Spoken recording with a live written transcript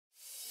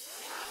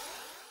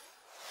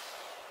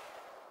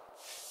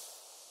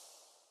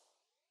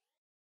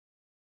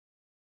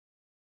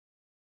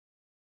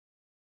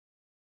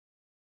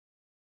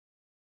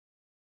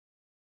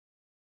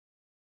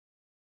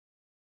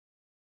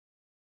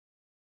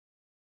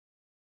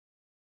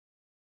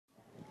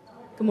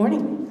Good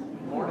morning.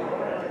 Good morning.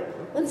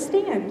 Let's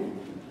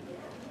stand.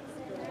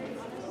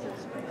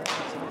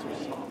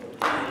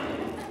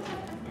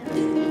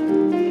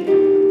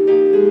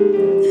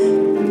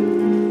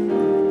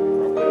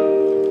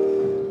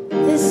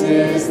 This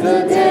is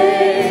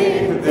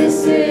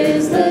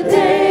the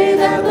day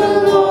that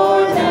the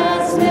Lord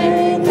has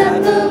made,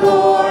 that the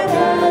Lord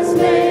has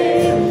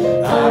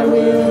made. I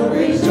will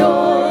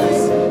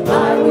rejoice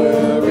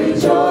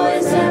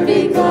and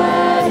be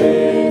glad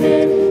in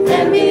it,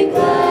 and be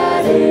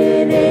glad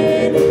in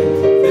it.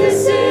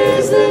 This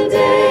is the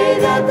day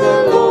that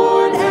the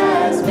Lord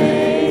has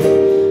made.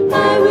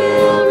 I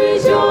will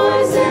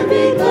rejoice and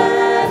be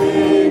glad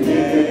in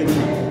it.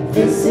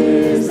 This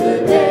is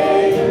the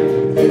day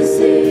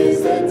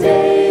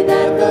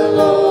that the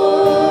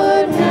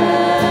Lord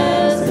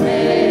has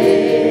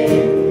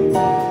made.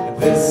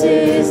 This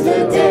is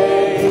the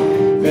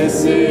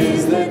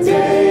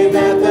day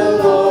that the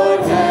Lord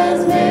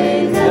has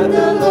made, that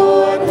the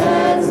Lord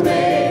has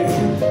made.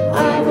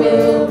 I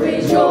will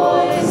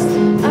rejoice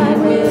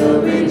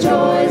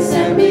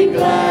and be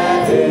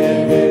glad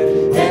in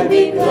it, and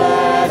be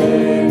glad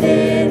in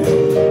it.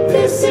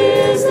 This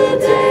is the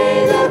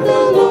day that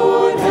the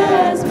Lord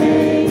has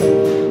made.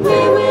 We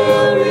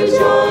will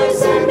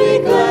rejoice and be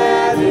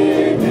glad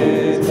in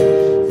it.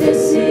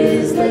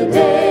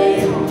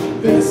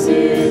 This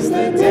is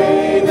the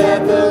day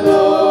that the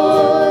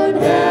Lord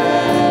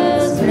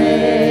has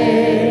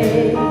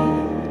made.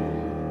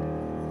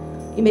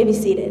 You may be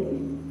seated.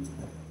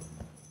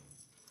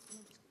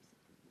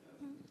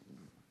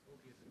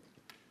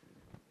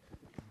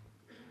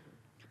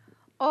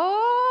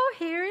 Oh,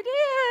 here it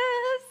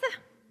is.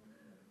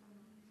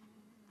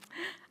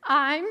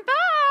 I'm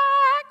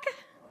back.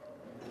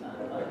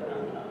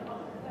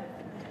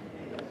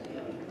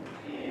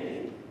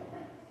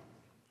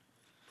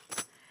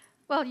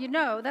 Well, you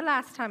know, the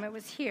last time I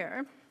was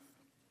here,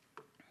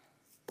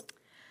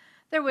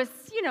 there was,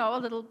 a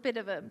little bit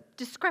of a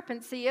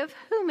discrepancy of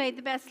who made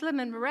the best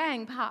lemon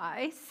meringue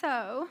pie,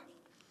 so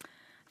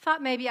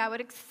thought maybe I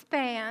would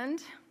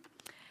expand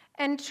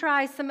and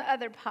try some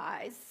other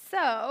pies. So,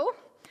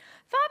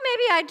 thought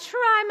maybe I'd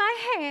try my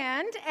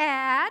hand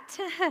at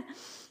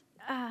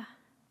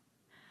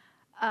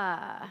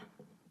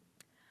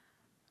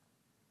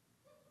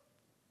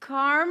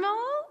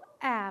caramel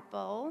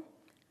apple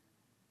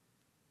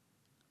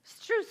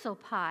streusel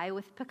pie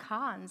with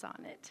pecans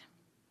on it.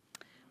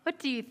 What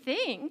do you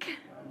think?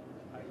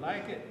 I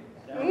like it.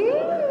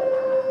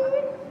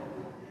 Ooh.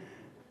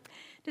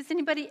 Does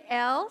anybody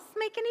else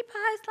make any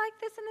pies like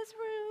this in this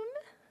room?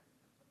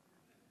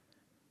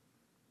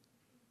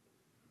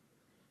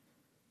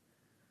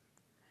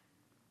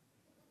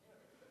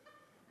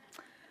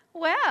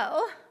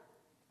 Well,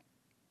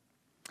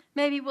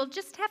 maybe we'll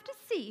just have to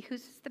see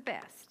who's the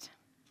best.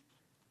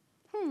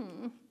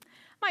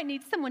 Might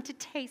need someone to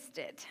taste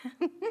it.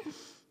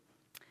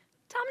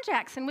 Tom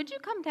Jackson, would you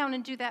come down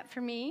and do that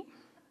for me?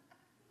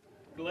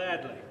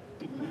 Gladly.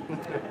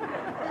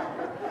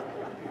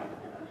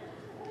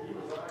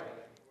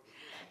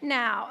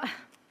 Now,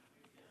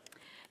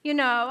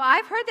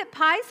 I've heard that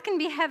pies can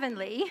be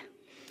heavenly,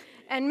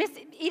 and Miss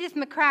Edith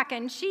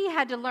McCracken, she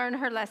had to learn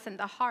her lesson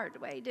the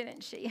hard way,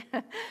 didn't she?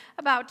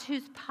 About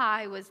whose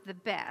pie was the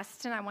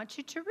best, and I want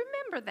you to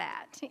remember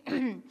that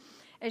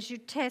as you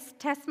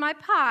test my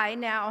pie.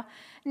 Now,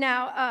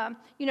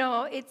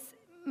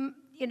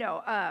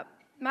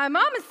 my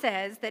mama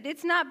says that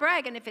it's not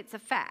bragging if it's a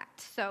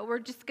fact, so we're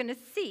just going to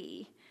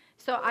see.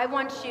 So I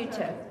want you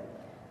to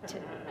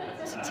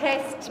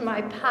taste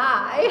my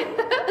pie.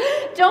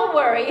 Don't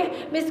worry,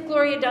 Miss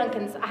Gloria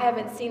Duncan's, I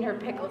haven't seen her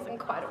pickles in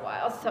quite a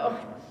while, so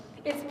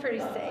it's pretty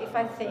safe,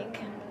 I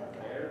think.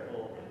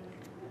 Careful.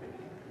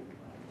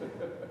 Let's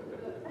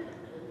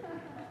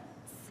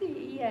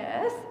see,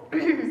 yes.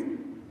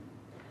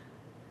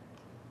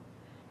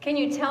 Can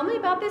you tell me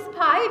about this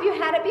pie? Have you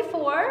had it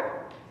before?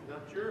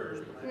 Not yours,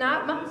 but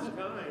Not I this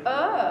kind.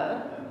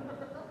 Oh.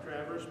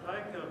 Traverse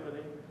Pie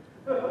Company.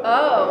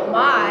 Oh,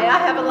 my. I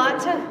have a lot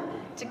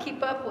to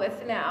keep up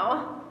with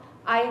now.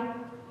 I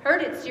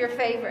heard it's your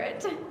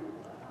favorite. It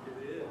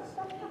is.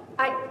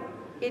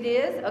 It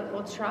is? Oh,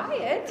 well, try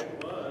it.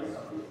 It was.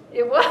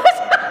 It was?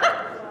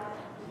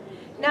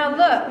 Now,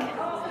 look.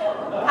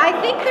 I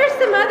think there's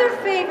some other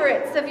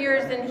favorites of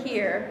yours in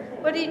here.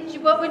 What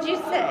would you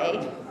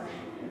say?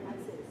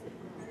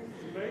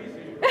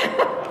 Amazing.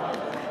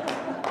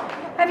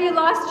 Have you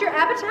lost your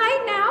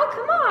appetite now?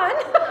 Come on.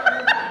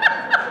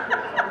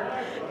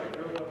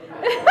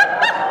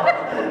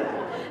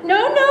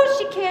 No,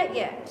 she can't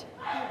yet.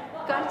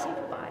 Gotta take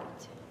a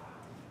bite.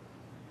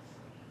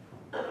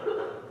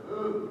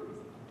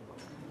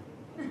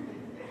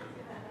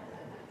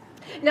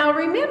 Now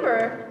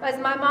remember, as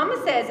my mama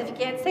says, if you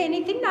can't say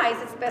anything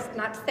nice, it's best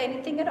not to say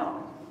anything at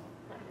all.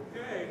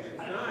 Okay, it's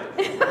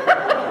nice.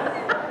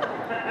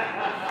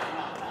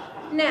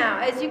 Now,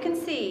 as you can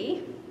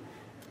see,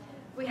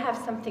 we have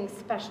something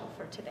special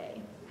for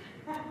today.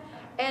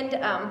 And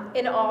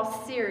in all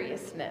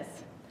seriousness,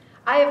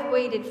 I have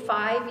waited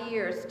 5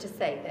 years to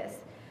say this.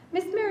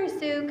 Miss Mary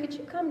Sue, could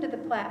you come to the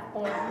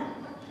platform?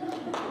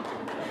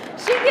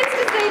 She gets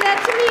to say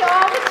that to me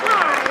all the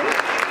time.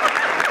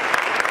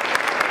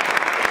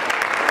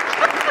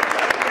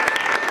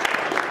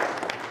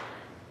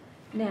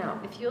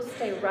 Now, if you'll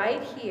stay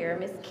right here,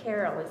 Miss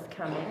Carol is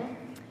coming,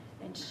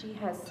 and she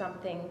has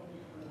something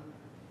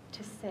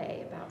to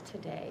say about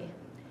today.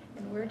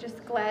 And we're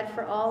just glad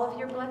for all of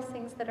your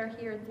blessings that are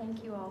here.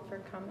 Thank you all for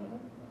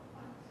coming.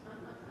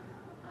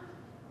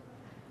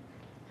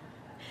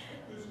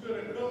 Who's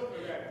going to cook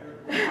for that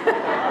group?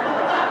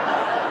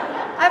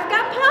 I've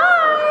got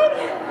pie!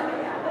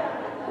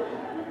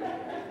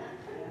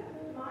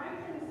 My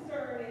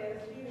concern is,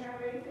 do you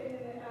have anything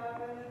in the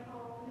oven at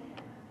home?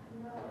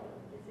 No.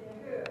 Is it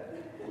good?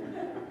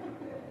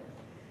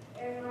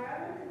 And my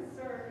other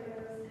concern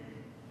is,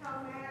 how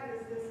mad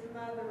is this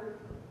mother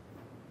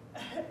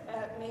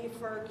at me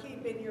for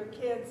keeping your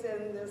kids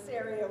in this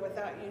area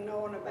without you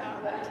knowing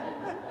about it?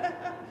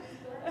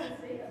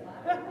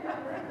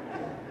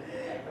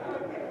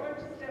 Okay, why don't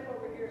you step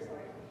over here so I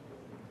can...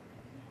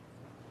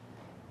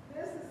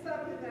 This is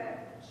something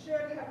that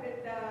should have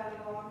been done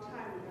a long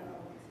time ago.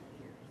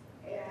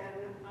 And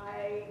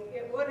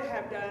it would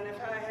have done if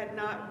I had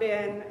not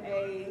been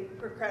a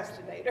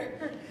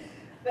procrastinator.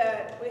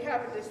 But we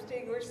have a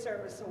Distinguished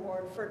Service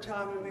Award for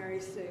Tom and Mary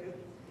Sue.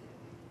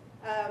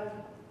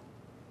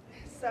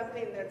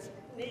 Something that's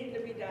needed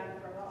to be done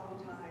for a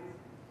long time,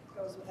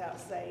 goes without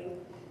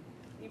saying.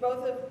 You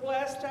both have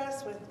blessed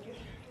us with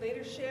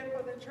leadership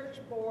on the church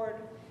board,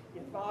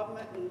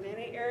 involvement in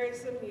many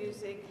areas of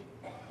music,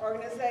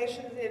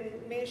 organizations in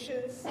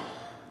missions,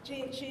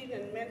 teaching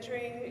and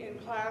mentoring in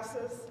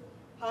classes,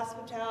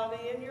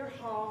 hospitality in your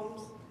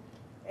homes,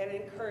 and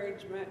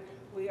encouragement.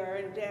 We are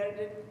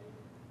indebted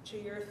to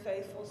your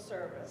faithful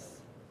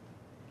service.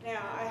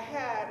 Now, I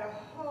had a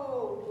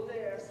whole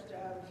list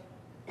of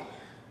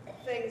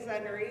things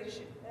under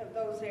each of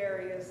those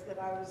areas that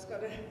I was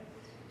going to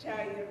tell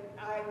you.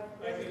 I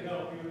can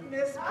help you.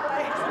 Misplaced.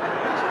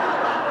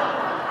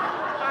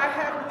 I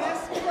have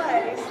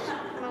misplaced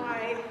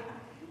my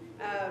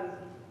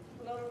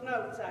little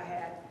notes I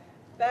had.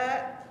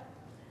 But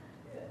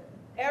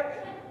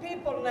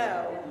people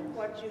know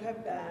what you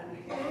have done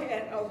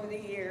over the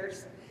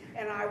years,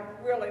 and I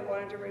really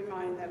wanted to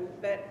remind them.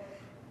 But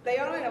they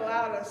only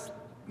allowed us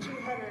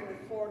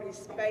 240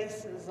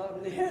 spaces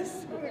on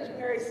this, which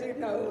Mary Sue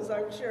knows,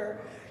 I'm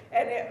sure,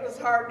 and it was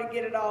hard to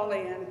get it all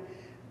in.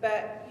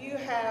 But you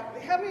have,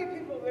 how many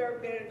people have ever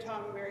been in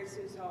Tom and Mary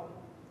Sue's home?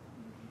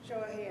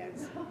 Show of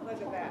hands,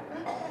 look at that.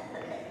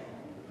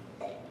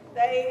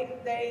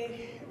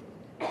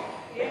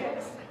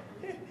 Yes.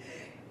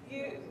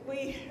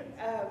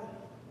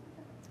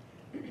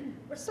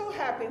 We're so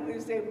happy we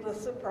was able to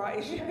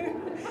surprise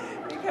you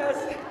because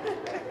I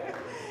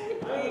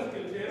was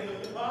content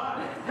with the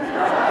pie.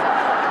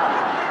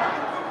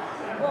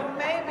 well,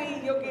 maybe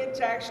you'll get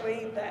to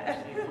actually eat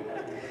that.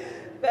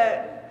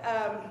 But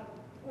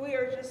we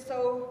are just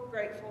so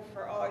grateful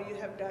for all you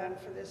have done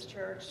for this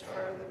church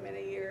for the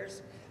many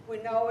years. We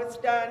know it's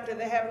done to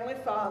the Heavenly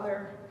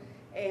Father,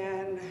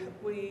 and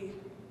we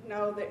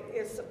know that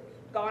it's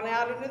gone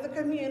out into the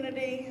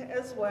community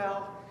as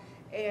well.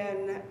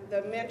 And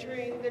the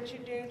mentoring that you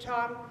do,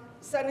 Tom,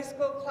 Sunday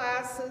school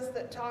classes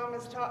that Tom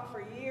has taught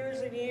for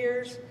years and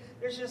years.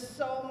 There's just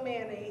so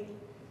many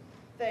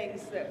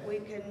things that we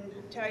can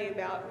tell you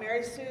about.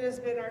 Mary Sue has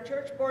been our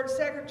church board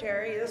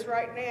secretary, is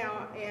right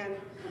now, and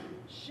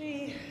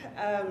she,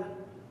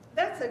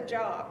 that's a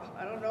job.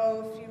 I don't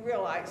know if you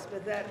realize,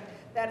 but that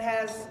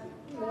has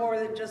more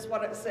than just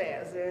what it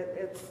says.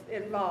 It's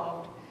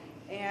involved,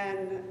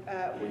 and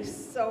we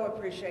so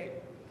appreciate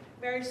it.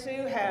 Mary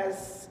Sue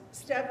has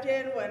stepped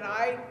in when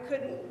I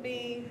couldn't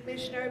be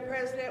missionary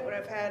president, when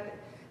I've had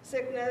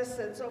sickness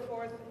and so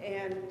forth,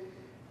 and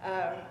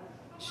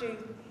she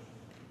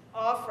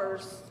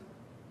offers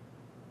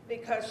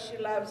because she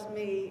loves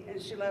me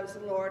and she loves the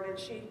Lord and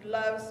she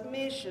loves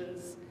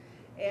missions.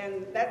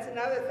 And that's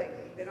another thing.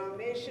 They've been on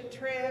mission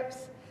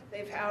trips.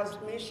 They've housed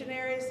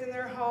missionaries in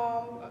their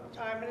home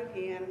time and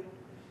again.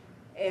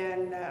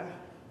 And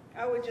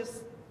we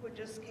just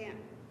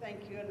can't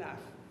thank you enough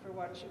for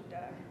what you've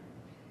done.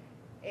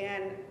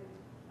 And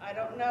I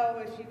don't know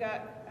if you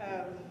got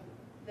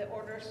the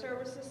order of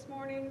service this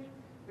morning,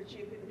 but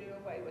you can do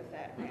away with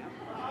that now.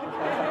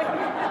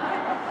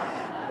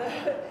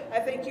 I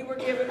think you were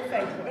given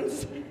fake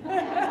ones.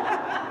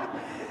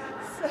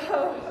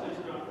 So,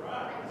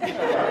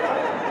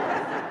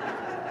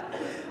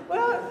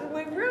 well,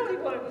 we really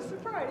wanted to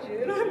surprise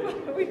you, and I'm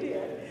glad we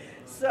did.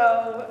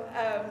 So,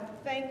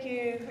 thank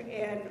you,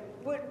 and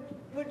would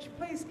you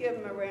please give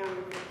them a round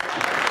of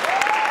applause?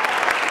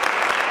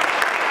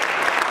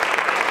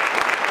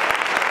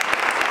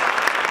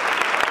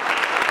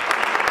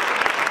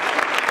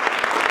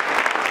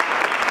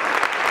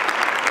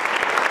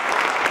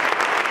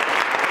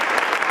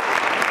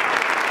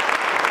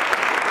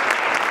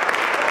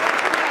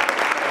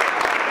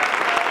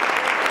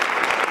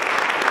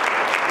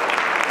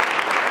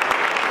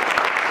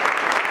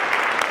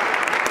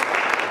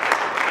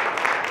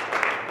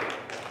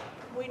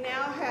 We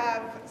now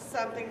have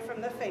something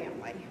from the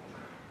family.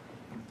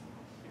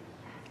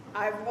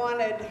 I've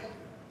wanted,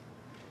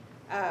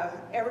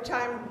 every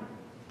time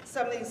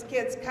some of these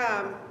kids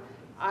come,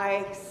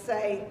 I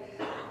say,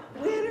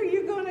 when are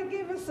you going to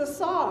give us a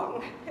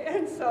song?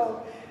 And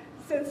so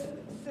since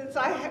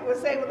I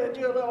was able to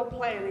do a little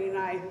planning,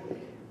 I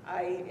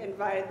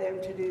invited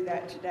them to do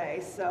that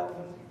today. So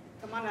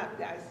come on up,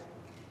 guys.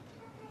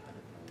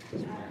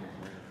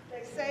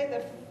 They say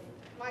the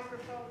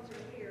microphones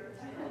are here.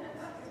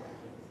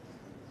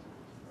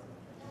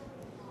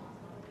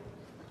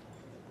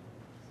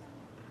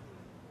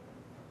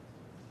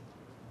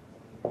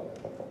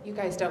 You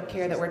guys don't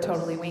care that we're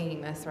totally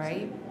winging this,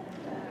 right?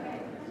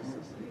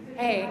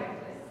 Hey,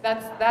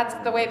 that's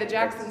the way the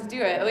Jacksons do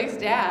it, at least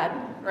Dad,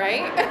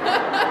 right?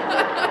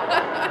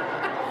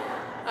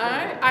 All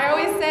right. I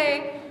always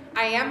say,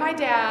 I am my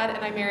dad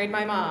and I married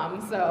my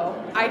mom, so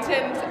I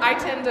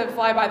tend to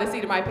fly by the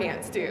seat of my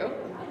pants too.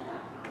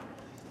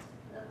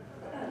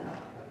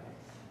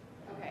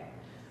 Okay.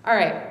 All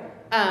right.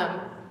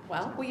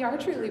 Well, we are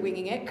truly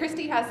winging it.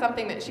 Christy has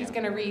something that she's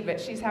going to read, but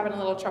she's having a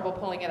little trouble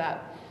pulling it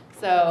up.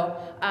 So,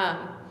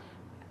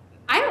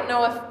 I don't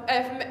know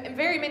if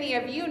very many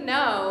of you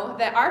know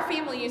that our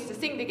family used to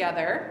sing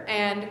together,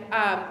 and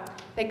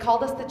they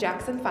called us the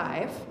Jackson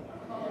Five,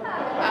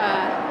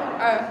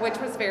 which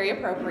was very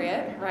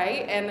appropriate,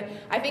 right? And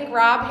I think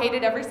Rob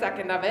hated every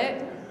second of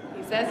it.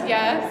 He says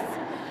yes.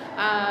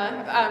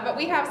 But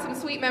we have some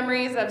sweet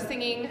memories of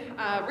singing,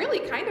 really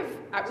kind of,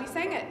 we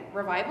sang at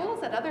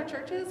revivals at other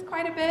churches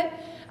quite a bit.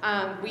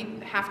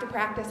 We'd have to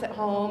practice at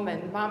home,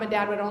 and Mom and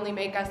Dad would only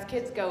make us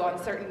kids go on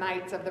certain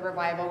nights of the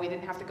revival. We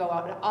didn't have to go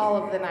out all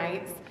of the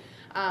nights.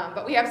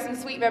 But we have some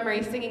sweet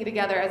memories singing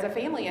together as a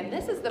family, and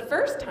this is the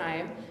first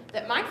time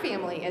that my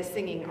family is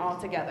singing all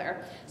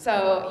together.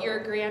 So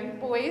your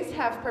grandboys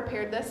have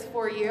prepared this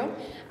for you.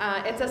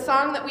 It's a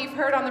song that we've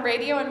heard on the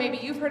radio, and maybe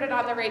you've heard it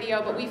on the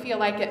radio, but we feel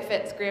like it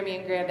fits Grammy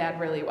and Granddad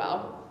really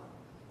well.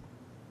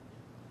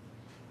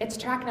 It's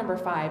track number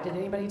 5. Did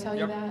anybody tell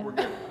you that? We're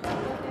good.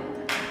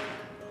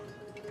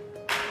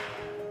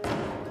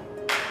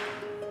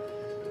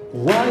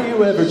 Why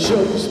you ever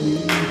chose me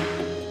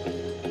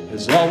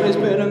has always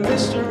been a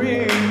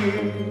mystery.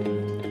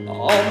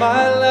 All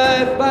my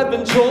life I've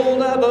been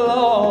told I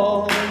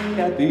belong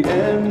at the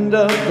end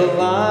of the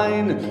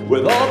line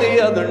with all the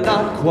other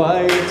not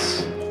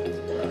quite,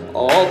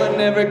 all that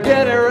never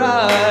get it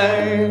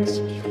right.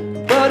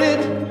 But it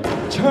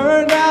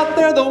turned out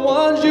they're the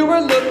ones you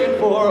were looking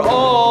for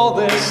all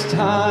this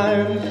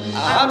time.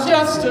 I'm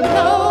just a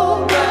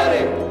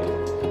nobody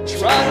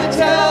trying to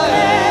tell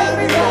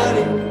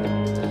everybody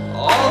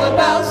all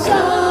about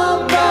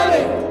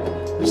somebody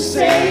who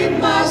saved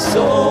my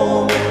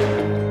soul.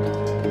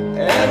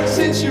 Ever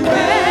since you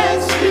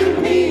rescued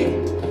me,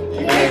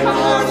 you gave my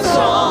heart a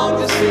song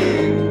to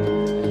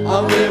sing.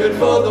 I'm living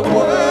for the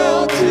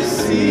world to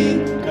see,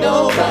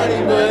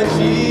 nobody but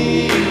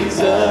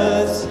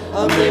Jesus.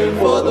 I'm living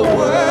for the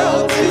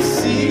world to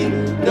see,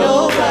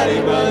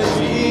 nobody but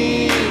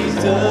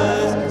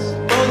Jesus.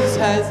 Moses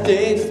had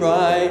stage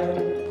fright,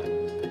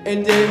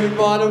 and David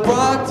brought a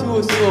rock to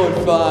a sword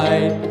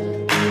fight.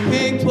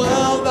 Pick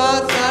 12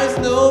 outsiders,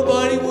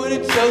 nobody would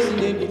have chosen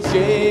him to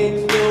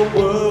change the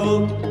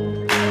world.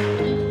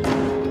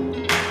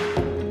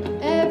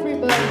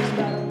 Everybody's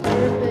got a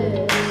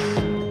purpose.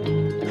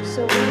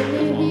 So when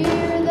you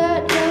hear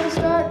that, don't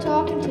start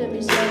talking to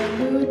me, saying,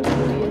 who do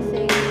you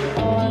think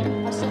you are?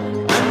 I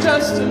said, I'm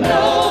just a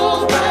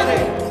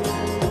nobody,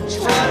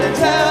 trying to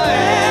tell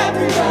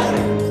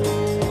everybody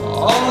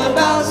all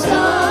about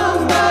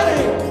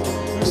somebody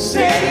who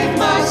saved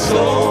my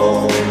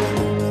soul.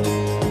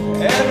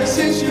 Ever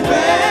since you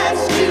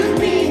rescued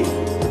me,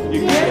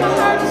 you gave my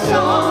heart a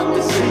song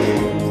to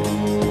sing.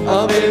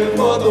 I'm living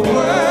for the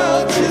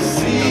world to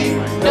see,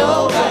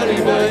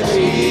 nobody but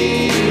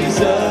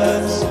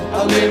Jesus.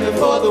 I'm living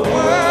for the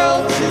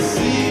world to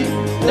see,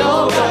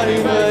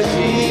 nobody but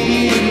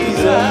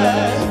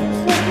Jesus.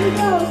 when we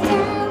go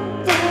down,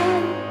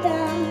 down,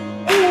 down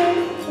in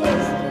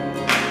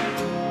history,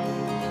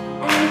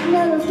 as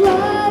another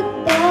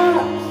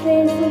blood-bought,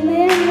 faithful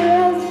member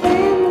of the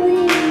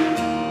family.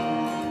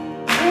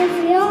 If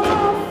you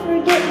all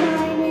forget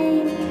my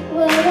name,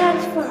 well,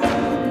 that's fine.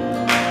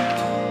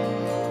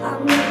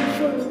 I'm looking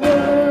for the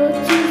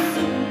world to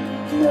see,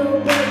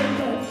 nobody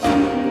but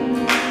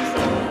Jesus.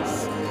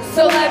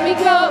 So let me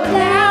go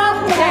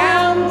down,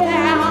 down,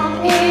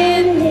 down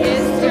in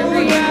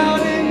history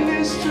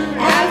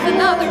as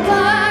another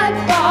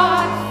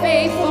blood-bought,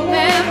 faithful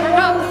member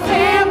of the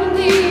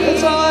family.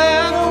 That's all I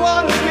ever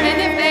want to be. And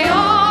if they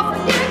all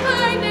forget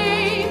my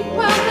name,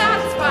 well,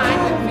 that's fine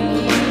with me.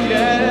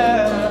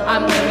 Yeah.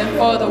 I'm living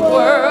for the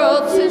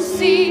world to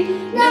see,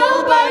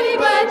 nobody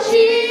but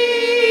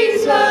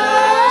Jesus.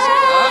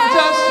 I'm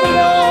just a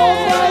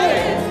nobody,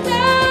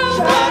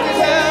 trying to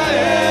tell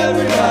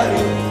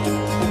everybody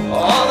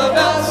all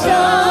about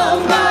somebody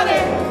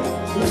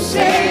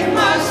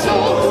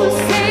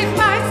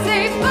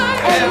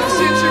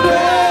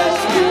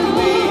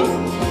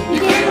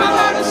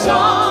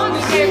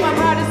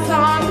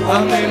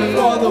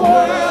for the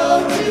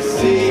world to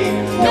see.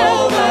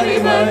 Nobody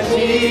but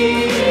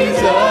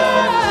Jesus.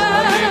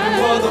 I'm living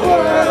for the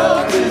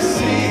world to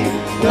see.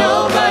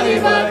 Nobody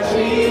but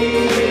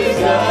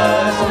Jesus.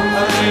 I'm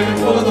living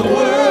for the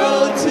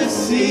world to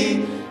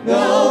see.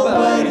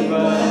 Nobody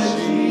but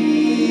Jesus.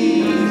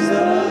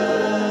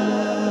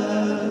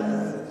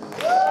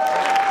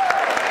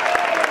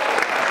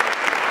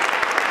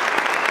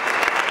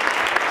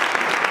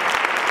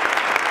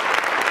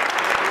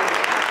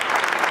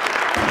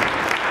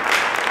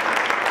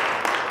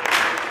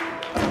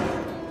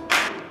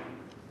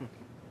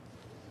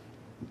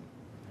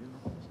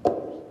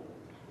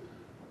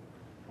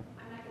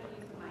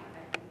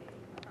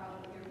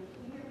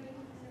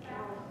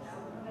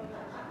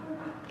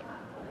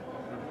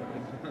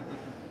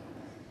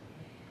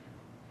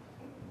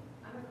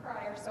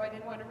 So I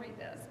didn't want to read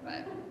this,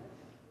 but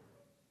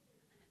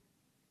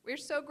we're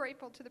so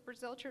grateful to the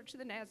Brazil Church of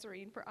the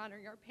Nazarene for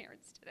honoring our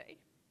parents today.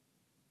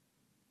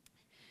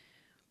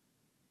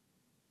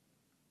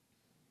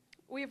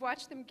 We have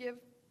watched them give,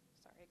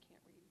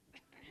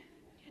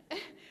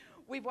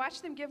 We've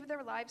watched them give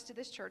their lives to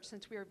this church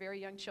since we were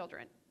very young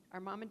children. Our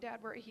mom and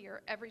dad were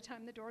here every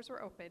time the doors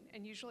were open,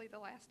 and usually the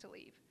last to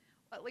leave.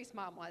 Well, at least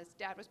mom was.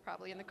 Dad was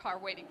probably in the car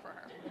waiting for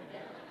her.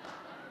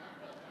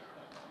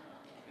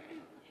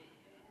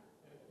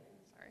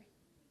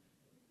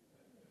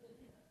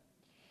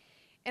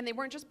 And they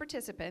weren't just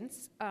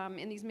participants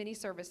in these mini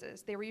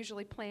services. They were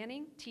usually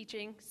planning,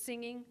 teaching,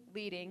 singing,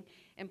 leading,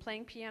 and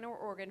playing piano or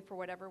organ for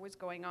whatever was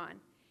going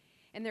on.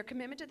 And their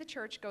commitment to the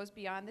church goes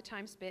beyond the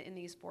time spent in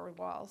these four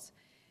walls.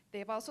 They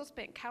have also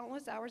spent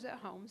countless hours at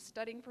home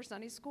studying for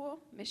Sunday school,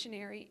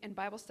 missionary, and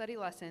Bible study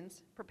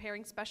lessons,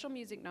 preparing special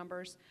music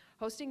numbers,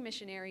 hosting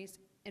missionaries,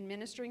 and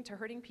ministering to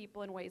hurting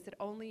people in ways that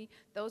only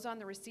those on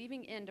the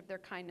receiving end of their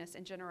kindness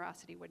and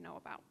generosity would know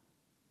about.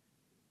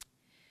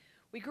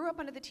 We grew up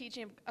under the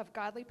teaching of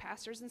godly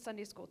pastors and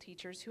Sunday school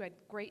teachers who had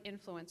great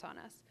influence on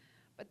us,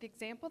 but the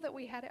example that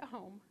we had at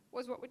home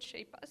was what would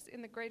shape us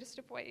in the greatest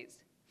of ways,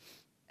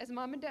 as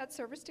mom and dad's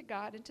service to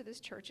God and to this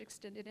church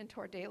extended into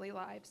our daily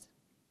lives.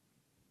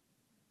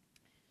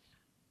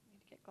 I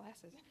need to get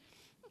glasses.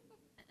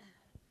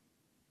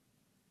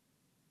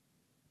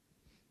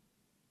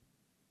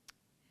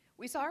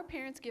 We saw our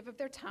parents give of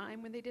their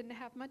time when they didn't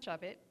have much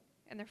of it,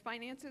 and their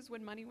finances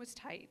when money was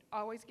tight,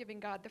 always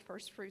giving God the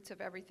first fruits of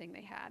everything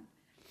they had.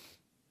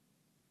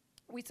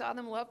 We saw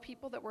them love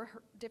people that were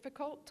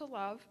difficult to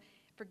love,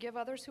 forgive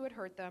others who had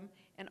hurt them,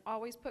 and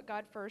always put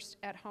God first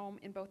at home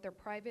in both their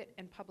private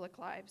and public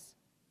lives.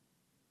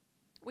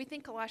 We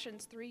think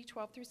Colossians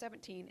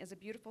 3:12-17 is a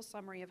beautiful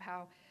summary of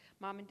how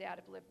mom and dad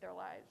have lived their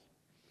lives.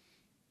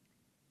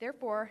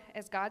 Therefore,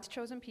 as God's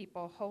chosen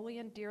people, holy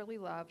and dearly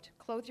loved,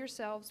 clothe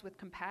yourselves with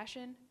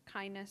compassion,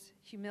 kindness,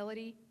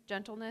 humility,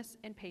 gentleness,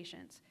 and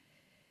patience.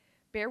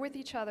 Bear with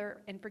each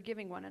other and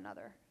forgiving one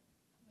another.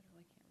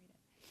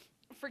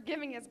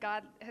 Forgiving as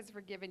God has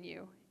forgiven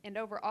you, and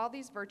over all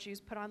these virtues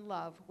put on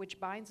love,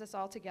 which binds us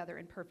all together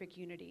in perfect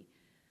unity.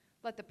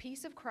 Let the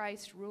peace of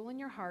Christ rule in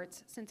your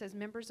hearts, since as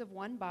members of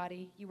one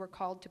body you were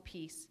called to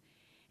peace.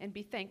 And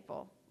be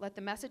thankful. Let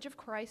the message of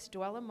Christ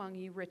dwell among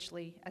you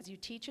richly, as you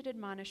teach and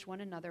admonish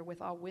one another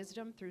with all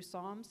wisdom through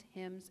psalms,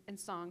 hymns, and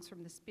songs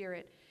from the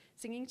Spirit,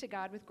 singing to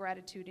God with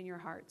gratitude in your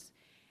hearts.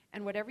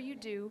 And whatever you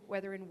do,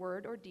 whether in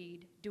word or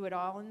deed, do it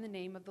all in the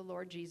name of the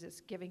Lord Jesus,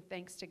 giving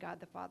thanks to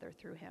God the Father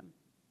through him.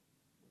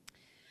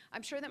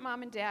 I'm sure that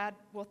mom and dad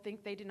will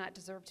think they do not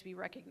deserve to be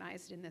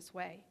recognized in this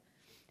way.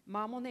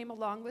 Mom will name a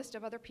long list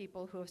of other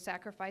people who have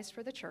sacrificed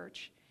for the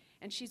church,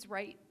 and she's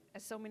right,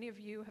 as so many of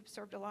you have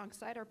served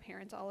alongside our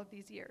parents all of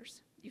these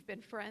years. You've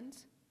been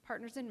friends,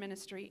 partners in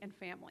ministry, and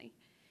family.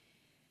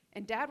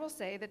 And dad will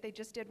say that they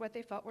just did what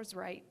they felt was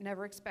right,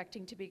 never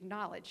expecting to be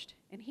acknowledged.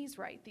 And he's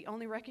right. The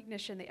only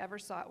recognition they ever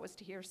sought was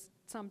to hear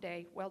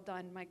someday, "Well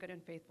done, my good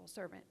and faithful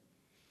servant."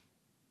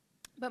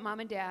 But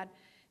mom and dad,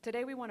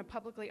 today we want to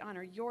publicly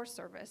honor your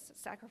service,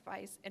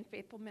 sacrifice, and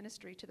faithful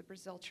ministry to the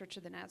Brazil Church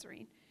of the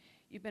Nazarene.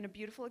 You've been a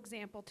beautiful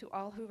example to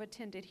all who have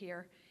attended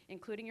here,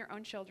 including your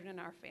own children and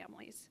our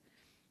families.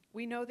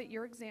 We know that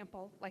your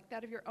example, like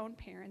that of your own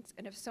parents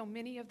and of so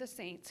many of the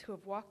saints who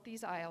have walked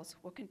these aisles,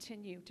 will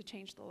continue to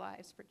change the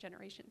lives for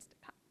generations to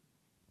come.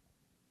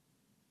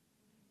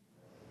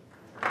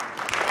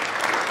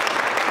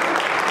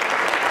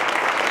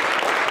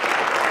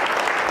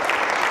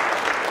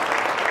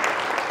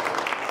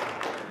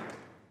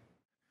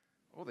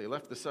 Oh, they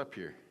left this up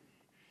here.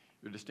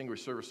 Your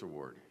Distinguished Service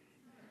Award.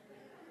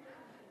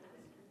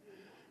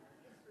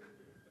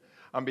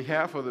 On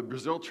behalf of the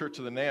Brazil Church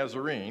of the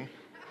Nazarene,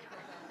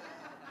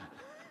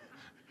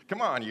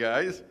 come on, you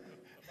guys.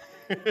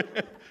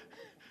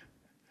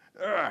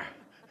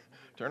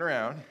 Turn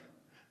around.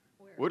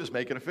 We'll just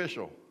make it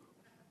official.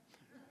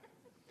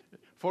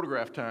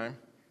 Photograph time.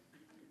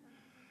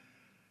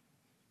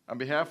 On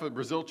behalf of the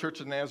Brazil Church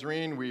of the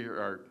Nazarene, we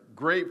are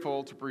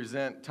grateful to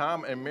present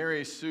Tom and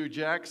Mary Sue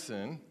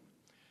Jackson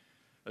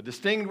a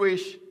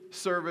Distinguished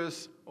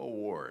Service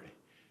Award.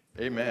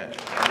 Amen.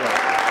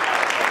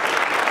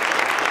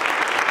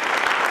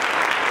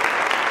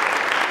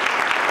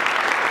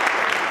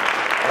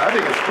 I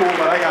think it's cool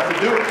that I got to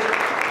do it.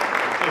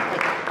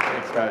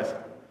 Thanks, guys.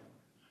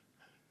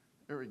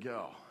 There we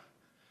go.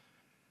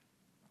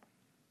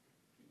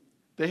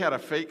 They had a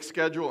fake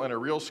schedule and a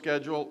real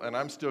schedule, and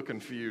I'm still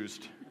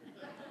confused.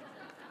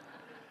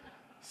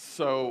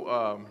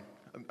 So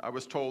I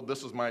was told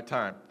this was my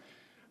time.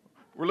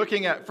 We're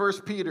looking at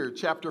 1 Peter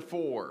chapter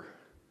 4.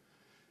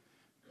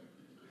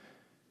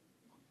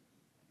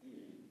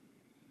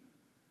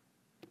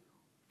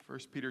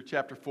 First Peter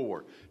chapter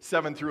 4,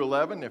 7 through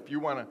 11, if you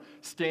want to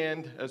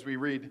stand as we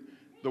read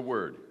the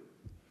word.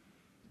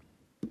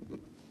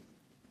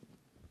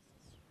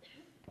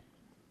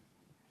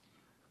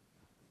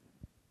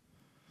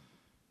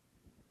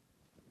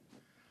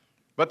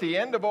 But the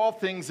end of all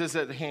things is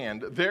at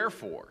hand,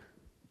 therefore.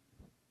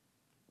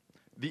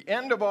 The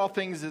end of all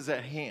things is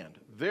at hand,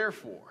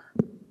 therefore.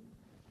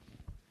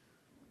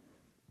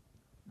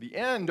 The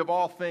end of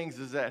all things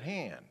is at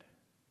hand.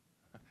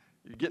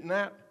 You getting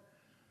that?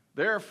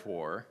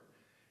 Therefore,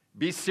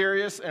 be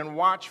serious and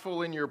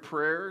watchful in your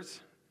prayers,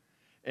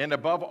 and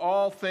above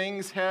all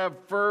things have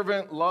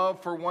fervent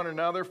love for one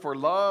another, for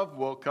love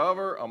will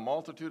cover a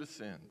multitude of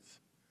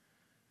sins.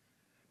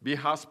 Be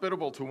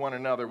hospitable to one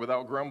another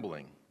without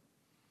grumbling.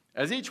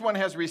 As each one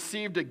has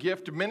received a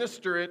gift,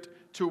 minister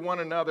it to one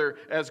another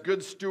as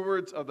good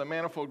stewards of the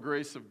manifold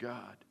grace of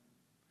God.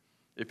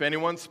 If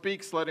anyone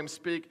speaks, let him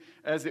speak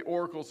as the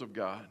oracles of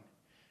God.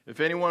 If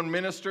anyone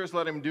ministers,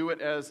 let him do it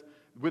as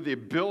with the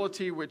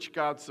ability which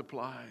God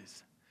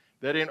supplies,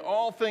 that in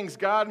all things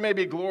God may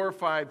be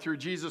glorified through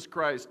Jesus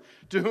Christ,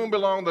 to whom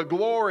belong the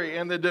glory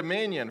and the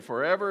dominion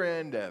forever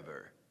and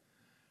ever.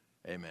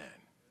 Amen.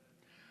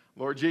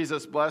 Lord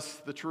Jesus, bless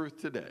the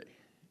truth today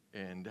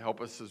and help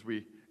us as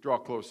we draw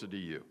closer to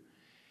you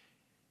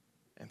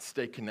and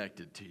stay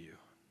connected to you.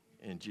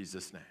 In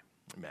Jesus' name,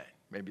 amen.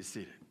 You may be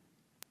seated.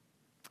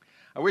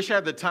 I wish I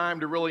had the time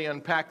to really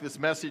unpack this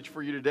message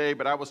for you today,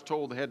 but I was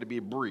told it had to be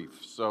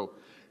brief. So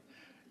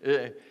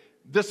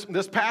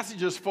this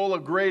passage is full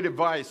of great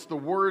advice. The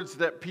words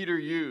that Peter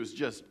used,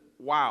 just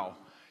wow.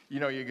 You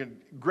know, you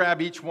can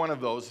grab each one of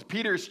those.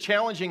 Peter's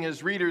challenging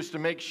his readers to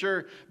make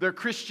sure their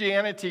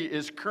Christianity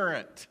is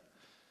current.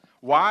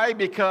 Why?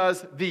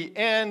 Because the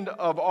end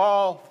of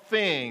all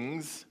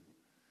things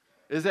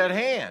is at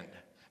hand.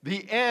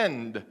 The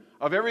end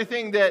of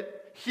everything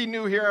that he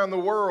knew here on the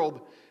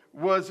world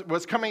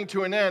was coming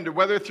to an end.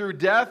 Whether through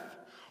death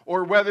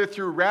or whether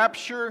through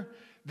rapture,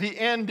 the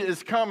end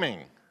is coming.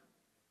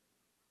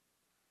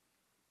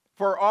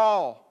 For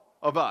all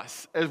of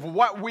us, as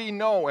what we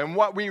know and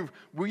what we've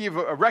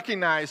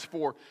recognized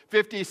for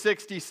 50,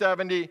 60,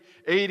 70,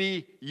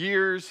 80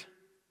 years,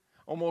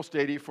 almost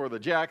 80 for the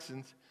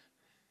Jacksons.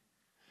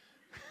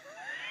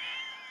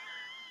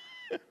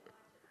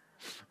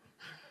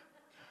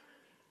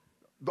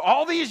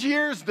 All these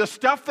years, the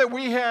stuff that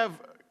we have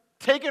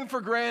taken for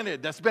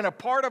granted, that's been a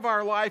part of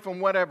our life and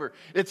whatever,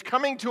 it's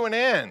coming to an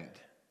end.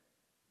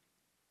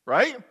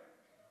 Right?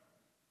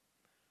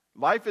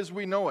 Life as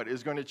we know it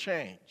is going to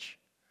change.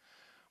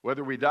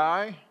 Whether we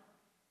die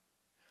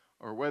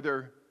or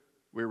whether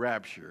we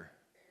rapture,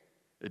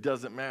 it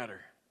doesn't matter.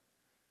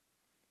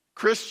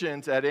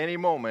 Christians at any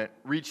moment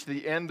reach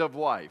the end of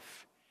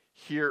life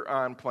here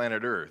on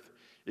planet Earth.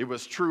 It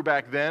was true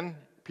back then,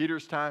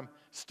 Peter's time,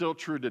 still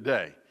true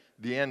today.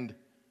 The end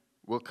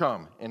will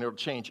come and it'll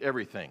change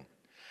everything.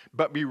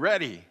 But be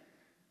ready.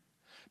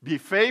 Be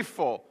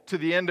faithful to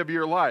the end of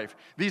your life.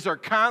 These are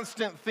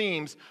constant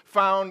themes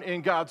found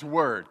in God's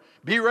Word.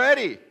 Be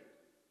ready.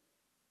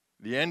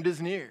 The end is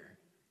near.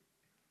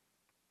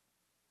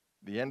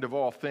 The end of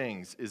all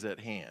things is at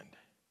hand.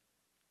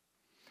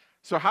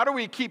 So how do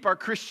we keep our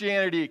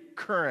Christianity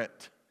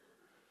current?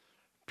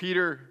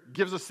 Peter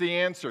gives us the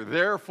answer.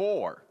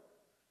 Therefore,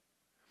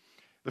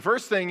 the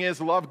first thing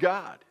is love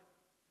God.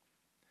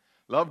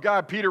 Love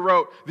God. Peter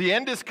wrote, the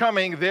end is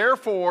coming,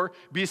 therefore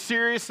be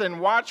serious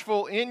and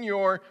watchful in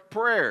your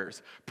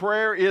prayers.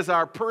 Prayer is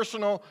our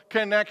personal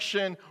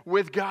connection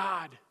with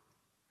God.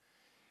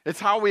 It's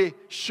how we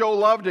show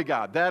love to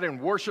God. That in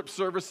worship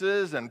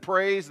services and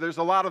praise, there's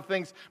a lot of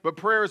things, but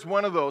prayer is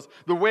one of those.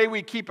 The way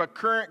we keep a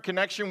current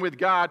connection with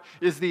God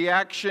is the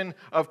action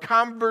of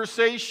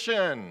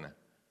conversation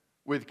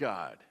with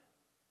God.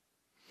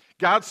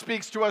 God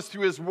speaks to us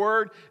through His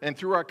Word and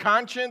through our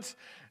conscience,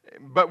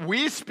 but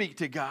we speak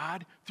to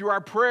God through our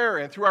prayer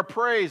and through our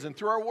praise and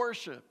through our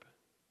worship.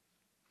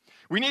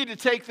 We need to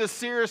take this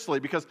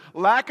seriously because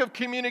lack of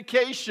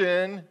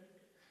communication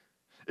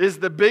is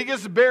the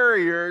biggest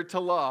barrier to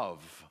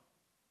love.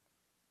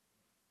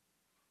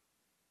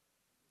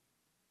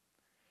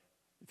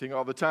 You think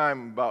all the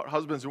time about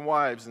husbands and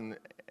wives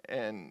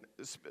and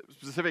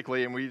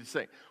specifically, and we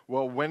say,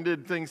 well, when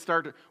did things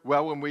start?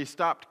 Well, when we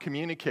stopped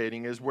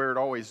communicating is where it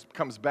always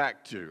comes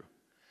back to.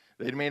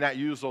 They may not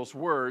use those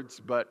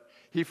words, but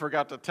he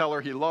forgot to tell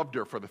her he loved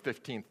her for the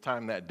 15th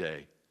time that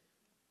day.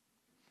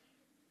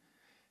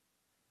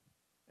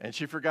 And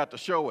she forgot to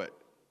show it.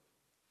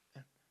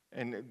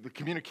 And the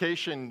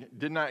communication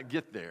did not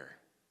get there.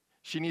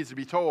 She needs to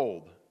be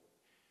told.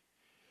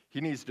 He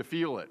needs to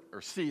feel it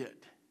or see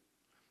it.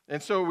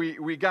 And so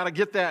we got to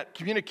get that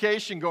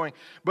communication going.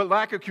 But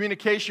lack of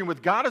communication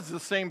with God is the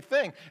same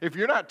thing. If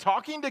you're not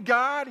talking to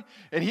God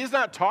and He's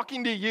not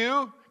talking to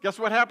you, guess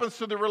what happens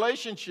to the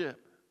relationship?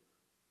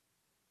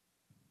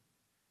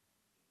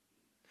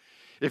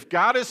 If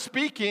God is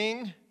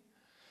speaking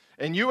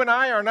and you and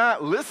I are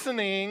not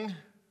listening,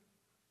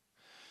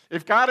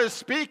 if God is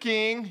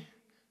speaking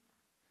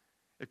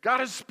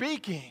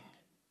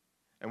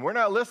and we're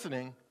not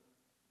listening,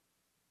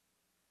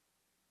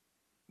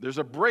 there's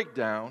a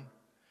breakdown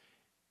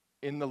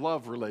in the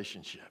love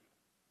relationship.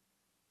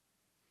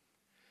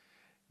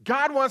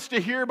 God wants to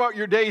hear about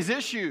your day's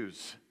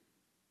issues.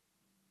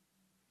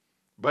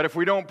 But if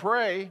we don't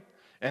pray,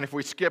 and if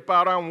we skip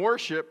out on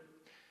worship,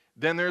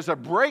 then there's a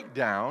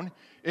breakdown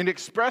in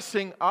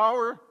expressing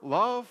our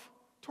love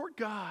toward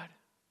God.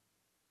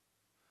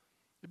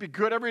 It'd be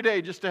good every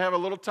day just to have a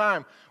little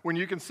time when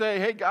you can say,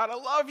 hey, God, I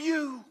love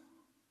you.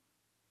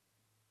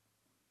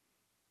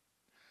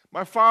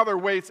 My father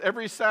waits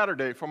every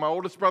Saturday for my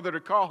oldest brother to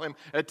call him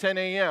at 10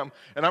 a.m.,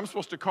 and I'm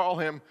supposed to call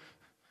him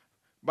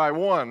by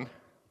 1,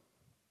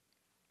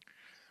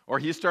 or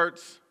he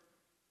starts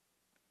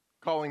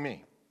calling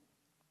me.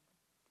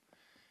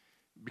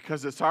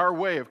 Because it's our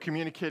way of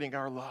communicating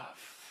our love.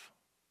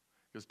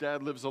 Because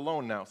Dad lives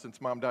alone now since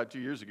Mom died 2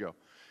 years ago,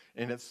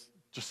 and it's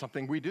just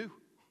something we do.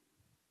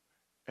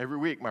 Every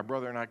week, my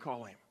brother and I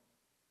call him.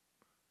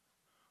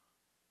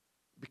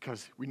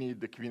 Because we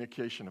need the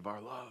communication of our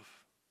love.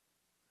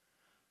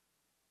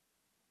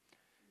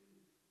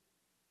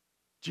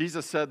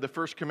 Jesus said the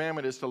first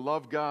commandment is to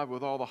love God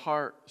with all the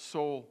heart,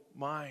 soul,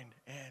 mind,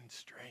 and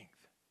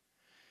strength.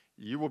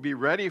 You will be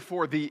ready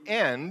for the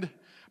end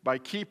by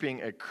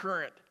keeping a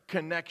current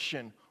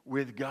connection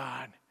with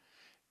God.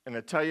 And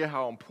I tell you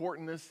how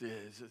important this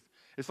is.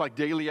 It's like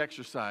daily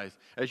exercise.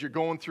 As you're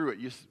going through it,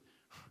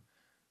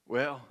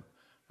 well,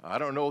 I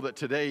don't know that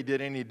today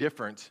did any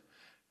difference.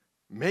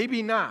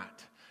 Maybe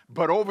not.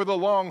 But over the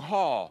long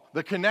haul,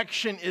 the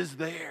connection is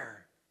there.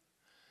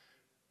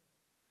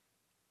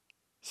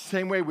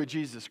 Same way with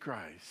Jesus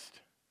Christ.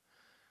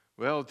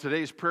 Well,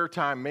 today's prayer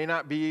time may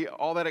not be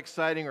all that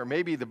exciting, or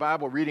maybe the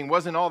Bible reading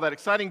wasn't all that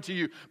exciting to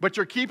you, but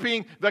you're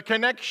keeping the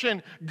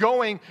connection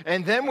going,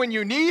 and then when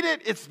you need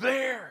it, it's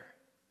there.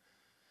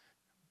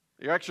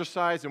 You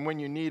exercise, and when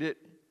you need it,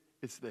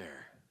 it's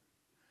there.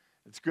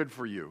 It's good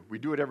for you. We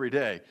do it every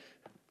day.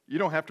 You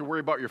don't have to worry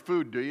about your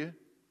food, do you?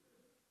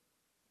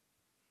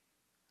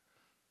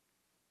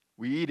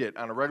 We eat it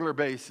on a regular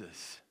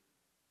basis.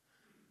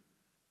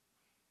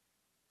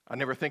 I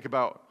never think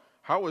about,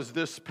 how is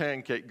this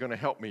pancake going to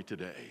help me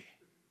today?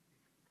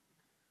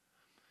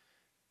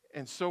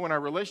 And so in our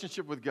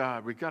relationship with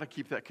God, we've got to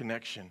keep that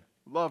connection.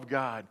 Love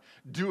God.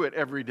 Do it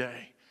every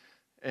day.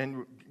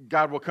 And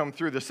God will come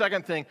through. The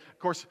second thing, of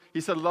course,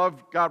 he said,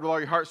 love God with all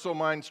your heart, soul,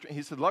 mind, strength.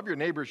 He said, love your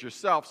neighbors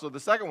yourself. So the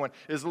second one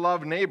is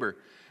love neighbor.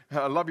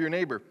 Love your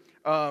neighbor.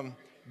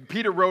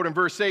 Peter wrote in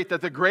verse 8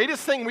 that the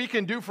greatest thing we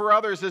can do for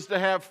others is to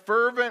have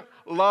fervent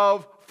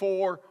love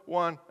for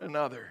one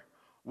another.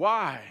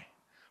 Why?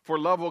 For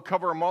love will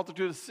cover a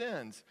multitude of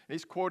sins.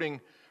 He's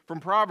quoting from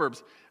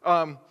Proverbs.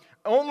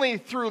 Only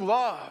through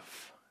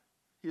love,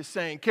 he is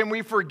saying, can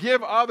we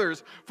forgive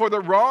others for the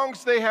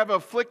wrongs they have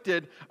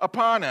afflicted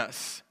upon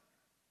us.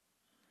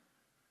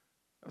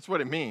 That's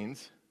what it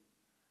means.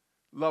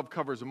 Love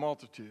covers a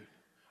multitude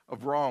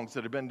of wrongs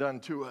that have been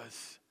done to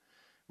us.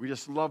 We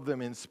just love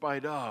them in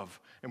spite of,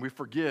 and we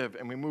forgive,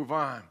 and we move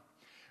on.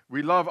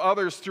 We love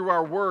others through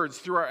our words,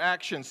 through our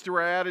actions, through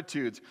our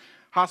attitudes.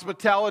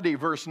 Hospitality,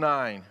 verse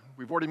 9.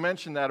 We've already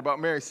mentioned that about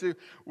Mary Sue,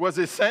 was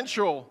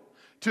essential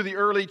to the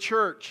early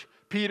church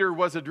Peter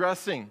was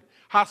addressing.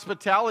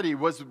 Hospitality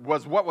was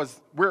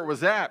where it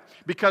was at,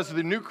 because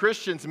the new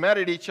Christians met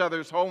at each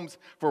other's homes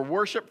for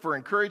worship, for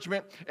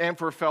encouragement, and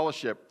for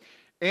fellowship.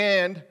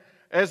 And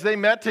as they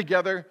met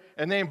together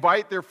and they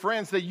invite their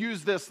friends, they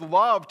use this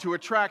love to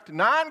attract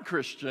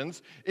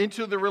non-Christians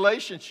into the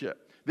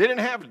relationship. They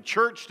didn't have a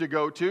church to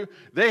go to.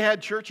 They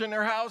had church in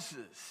their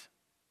houses.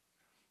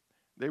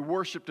 They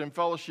worshiped and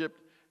fellowshiped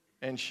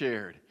and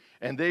shared.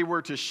 And they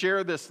were to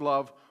share this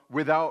love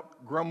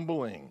without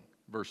grumbling,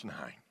 verse 9.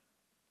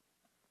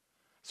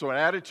 So an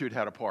attitude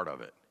had a part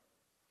of it.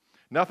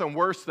 Nothing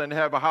worse than to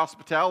have a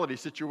hospitality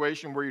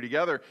situation where you're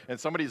together and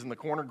somebody's in the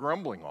corner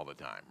grumbling all the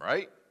time,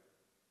 right?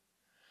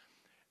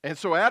 And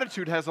so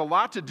attitude has a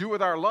lot to do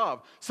with our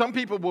love. Some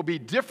people will be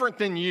different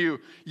than you,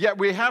 yet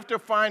we have to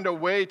find a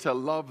way to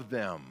love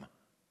them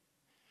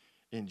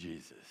in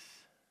Jesus.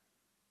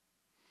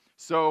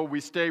 So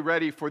we stay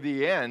ready for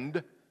the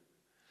end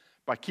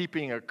by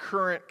keeping a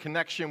current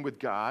connection with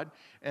God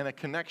and a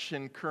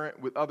connection current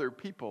with other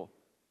people.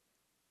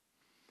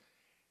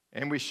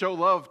 And we show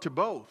love to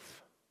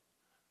both.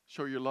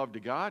 Show your love to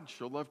God,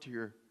 show love to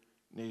your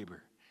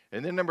neighbor.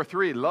 And then number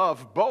 3,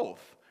 love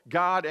both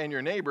God and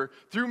your neighbor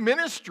through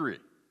ministry.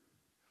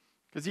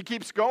 Because he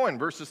keeps going,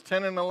 verses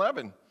 10 and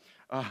 11.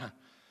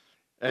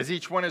 As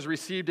each one has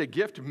received a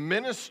gift,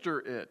 minister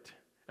it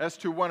as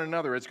to one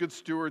another, as good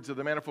stewards of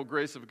the manifold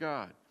grace of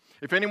God.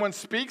 If anyone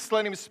speaks,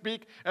 let him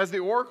speak as the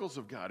oracles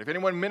of God. If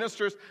anyone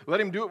ministers,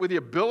 let him do it with the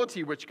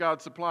ability which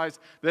God supplies,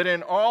 that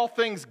in all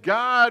things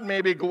God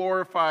may be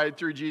glorified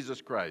through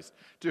Jesus Christ,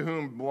 to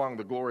whom belong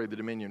the glory, the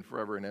dominion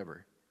forever and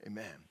ever.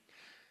 Amen.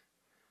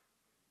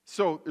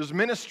 So there's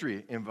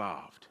ministry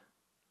involved.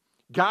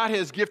 God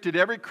has gifted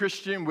every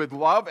Christian with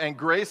love and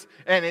grace,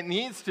 and it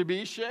needs to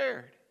be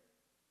shared.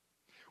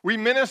 We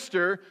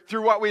minister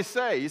through what we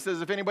say. He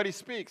says, if anybody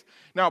speaks.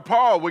 Now,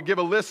 Paul would give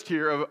a list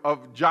here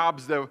of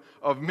jobs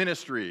of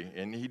ministry,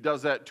 and he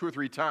does that 2 or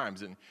 3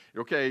 times. And,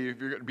 okay, if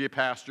you're going to be a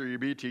pastor, you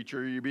be a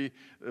teacher, you be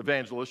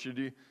evangelist, you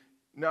do.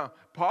 No,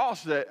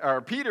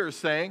 Peter is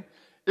saying,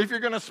 if you're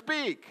going to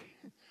speak,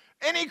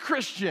 any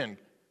Christian,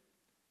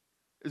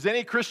 is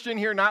any Christian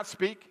here not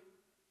speak?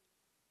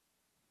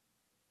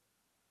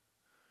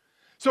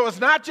 So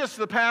it's not just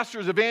the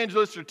pastors,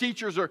 evangelists, or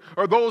teachers, or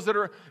those that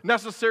are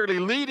necessarily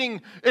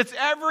leading. It's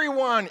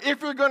everyone.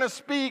 If you're going to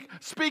speak,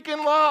 speak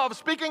in love,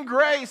 speak in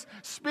grace,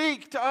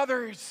 speak to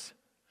others.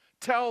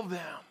 Tell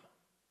them.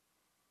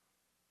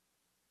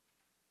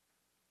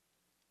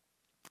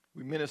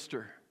 We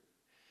minister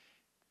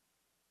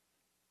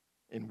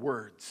in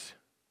words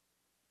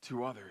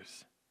to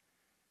others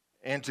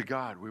and to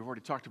God. We've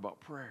already talked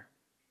about prayer.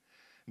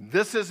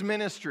 This is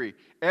ministry.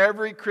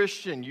 Every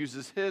Christian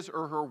uses his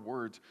or her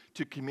words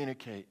to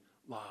communicate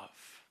love.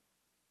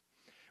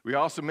 We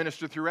also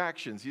minister through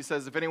actions. He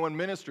says if anyone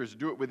ministers,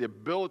 do it with the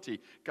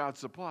ability God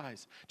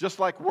supplies. Just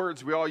like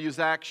words, we all use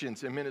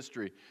actions in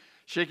ministry.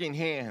 Shaking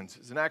hands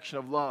is an action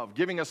of love.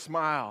 Giving a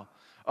smile,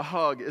 a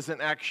hug is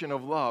an action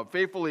of love.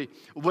 Faithfully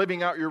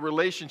living out your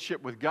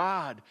relationship with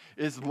God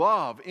is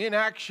love in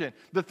action.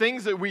 The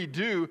things that we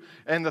do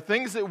and the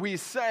things that we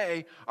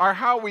say are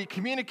how we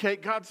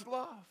communicate God's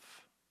love.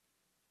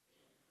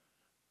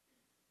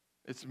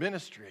 It's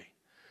ministry.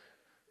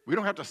 We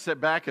don't have to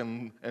sit back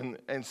and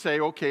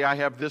say, okay, I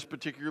have this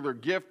particular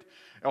gift,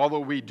 although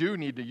we do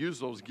need to use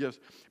those gifts.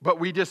 But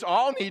we just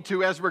all need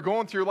to, as we're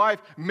going through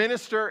life,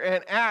 minister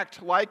and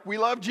act like we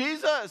love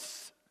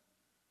Jesus.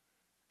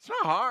 It's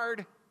not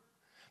hard.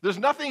 There's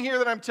nothing here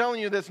that I'm telling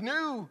you that's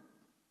new.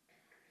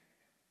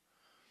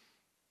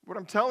 What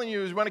I'm telling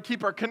you is we want to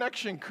keep our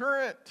connection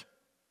current.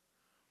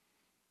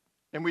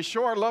 And we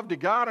show our love to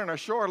God and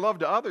show our love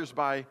to others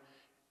by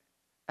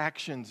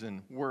actions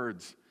and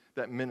words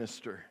that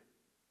minister.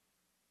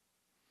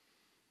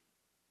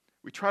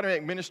 We try to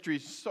make ministry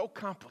so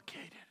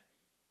complicated.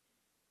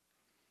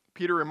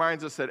 Peter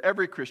reminds us that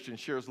every Christian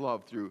shares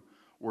love through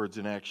words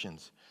and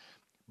actions.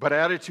 But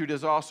attitude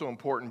is also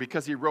important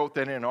because he wrote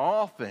that in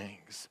all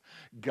things,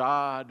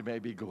 God may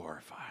be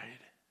glorified.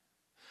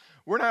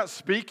 We're not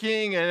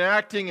speaking and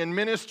acting and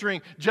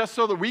ministering just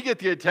so that we get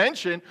the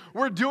attention.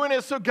 We're doing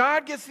it so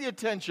God gets the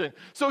attention.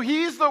 So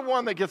he's the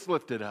one that gets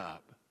lifted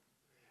up.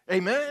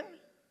 Amen?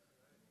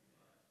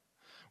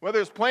 Whether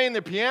it's playing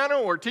the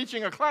piano or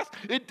teaching a class,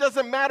 it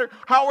doesn't matter.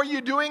 How are you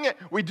doing it?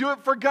 We do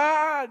it for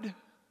God.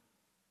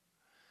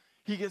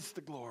 He gets the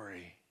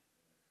glory.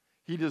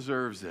 He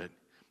deserves it.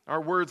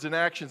 Our words and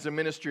actions in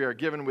ministry are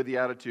given with the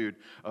attitude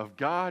of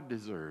God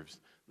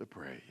deserves the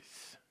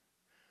praise.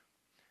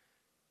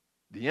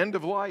 The end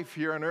of life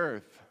here on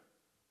earth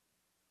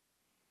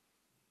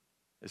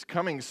is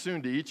coming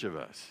soon to each of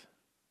us.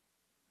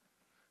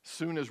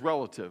 Soon is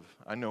relative,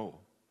 I know.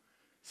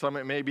 Some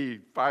it may be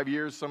 5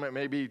 years, some it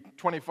may be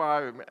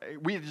 25.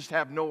 We just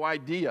have no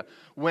idea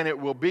when it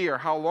will be or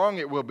how long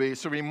it will be.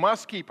 So we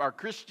must keep our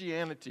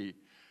Christianity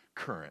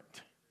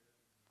current.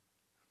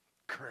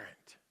 Current.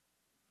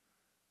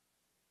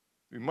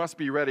 We must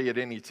be ready at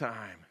any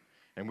time.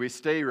 And we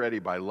stay ready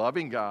by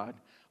loving God,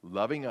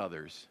 loving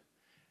others.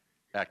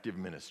 Active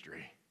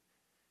ministry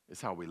is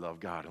how we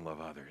love God and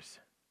love others.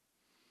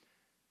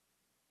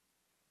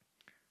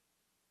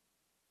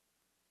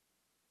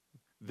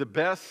 The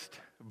best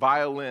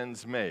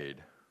violins made.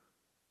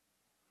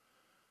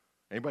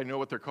 Anybody know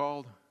what they're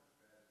called?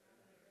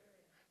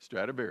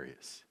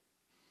 Stradivarius.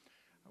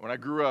 When I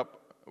grew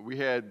up, we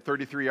had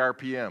 33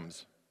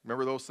 RPMs.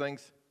 Remember those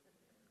things?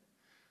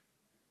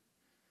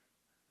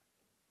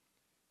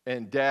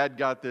 And Dad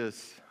got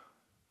this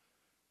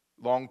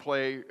long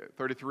play,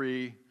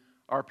 33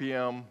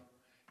 RPM,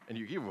 and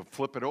you would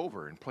flip it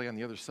over and play on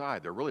the other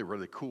side. They're really,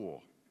 really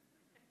cool.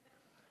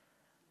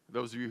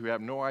 Those of you who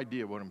have no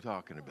idea what I'm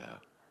talking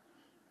about.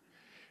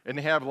 And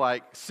they have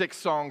like 6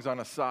 songs on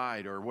a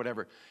side or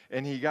whatever.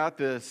 And he got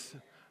this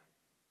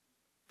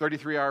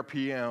 33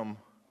 RPM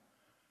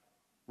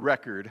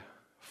record,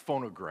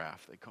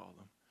 phonograph, they call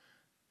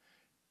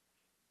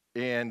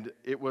them. And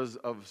it was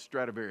of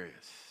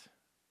Stradivarius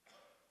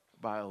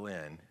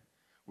violin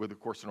with, of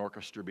course, an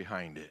orchestra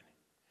behind it.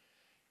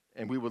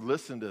 And we would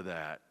listen to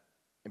that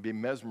and be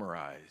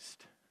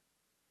mesmerized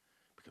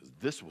because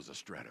this was a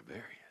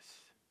Stradivarius.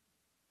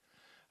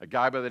 A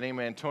guy by the name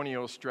of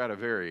Antonio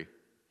Stradivari,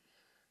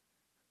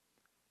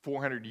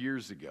 400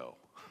 years ago,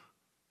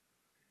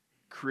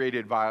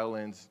 created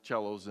violins,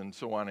 cellos, and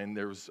so on, and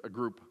there was a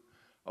group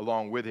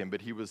along with him,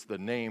 but he was the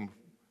name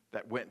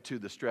that went to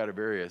the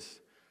Stradivarius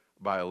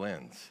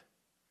violins.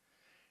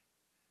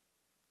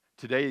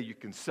 Today, you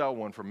can sell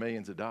one for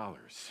millions of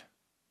dollars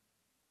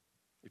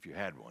if you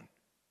had one.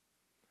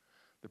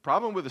 The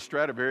problem with a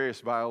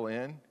Stradivarius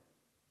violin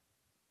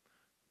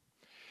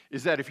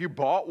is that if you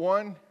bought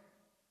one,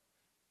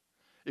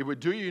 it would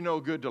do you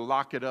no good to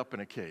lock it up in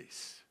a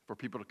case for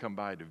people to come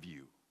by to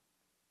view.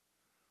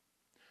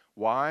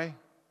 Why?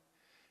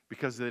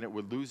 Because then it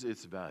would lose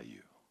its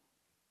value.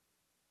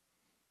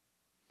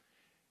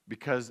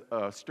 Because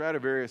a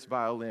Stradivarius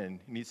violin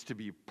needs to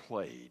be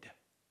played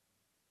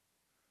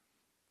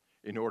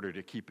in order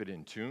to keep it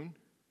in tune,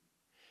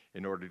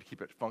 in order to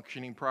keep it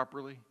functioning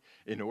properly,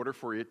 in order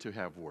for it to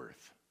have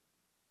worth.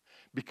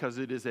 Because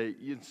it is an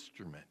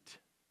instrument.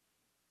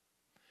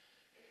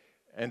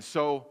 And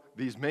so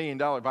these $1 million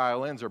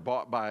violins are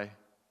bought by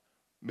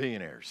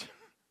millionaires.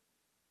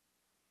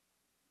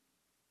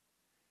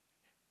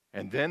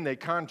 And then they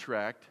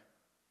contract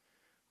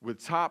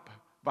with top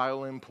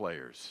violin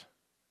players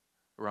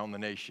around the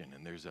nation.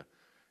 And there's an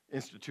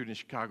institute in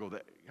Chicago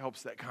that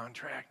helps that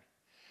contract.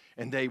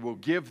 And they will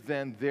give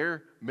them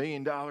their $1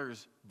 million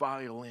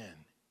violin,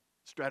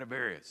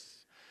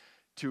 Stradivarius,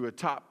 to a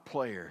top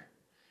player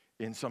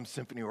in some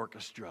symphony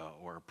orchestra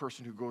or a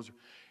person who goes,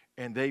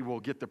 and they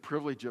will get the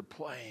privilege of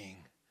playing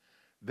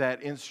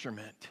that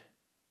instrument.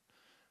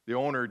 The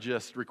owner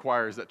just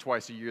requires that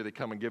twice a year they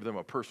come and give them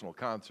a personal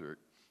concert,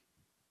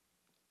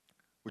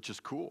 which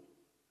is cool.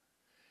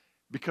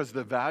 Because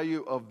the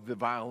value of the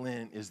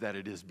violin is that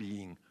it is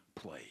being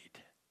played.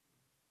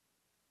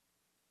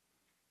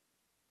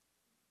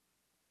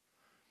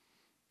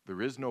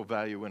 There is no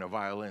value in a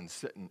violin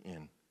sitting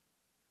in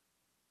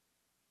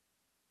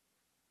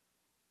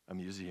a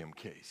museum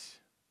case.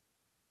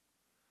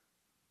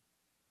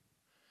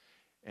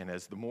 And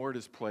as the more it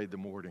is played, the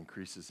more it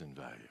increases in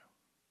value.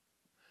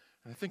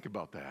 And I think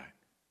about that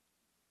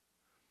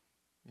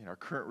in our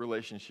current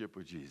relationship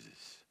with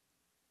Jesus.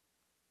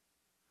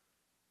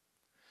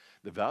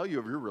 The value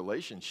of your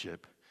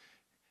relationship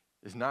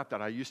is not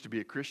that I used to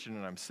be a Christian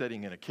and I'm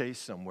sitting in a case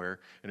somewhere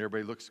and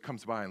everybody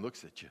comes by and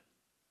looks at you.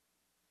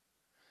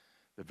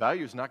 The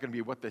value is not going to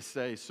be what they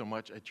say so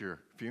much at your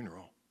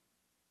funeral.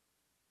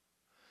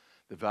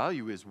 The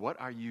value is, what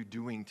are you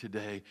doing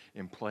today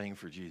in playing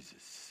for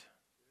Jesus?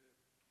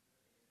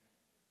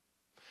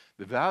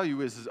 The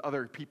value is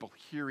other people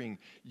hearing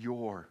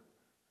your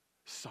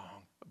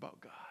song about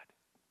God.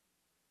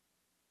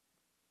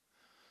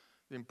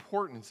 The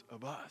importance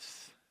of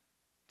us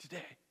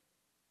today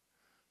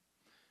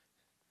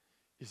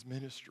is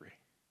ministry.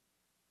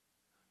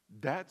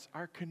 That's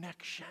our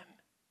connection.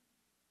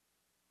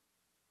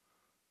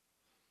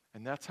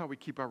 And that's how we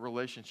keep our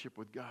relationship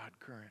with God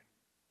current.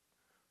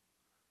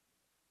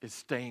 Is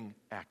staying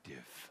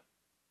active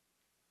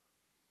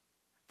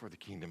for the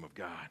kingdom of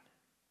God.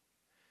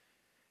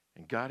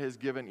 And God has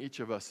given each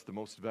of us the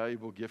most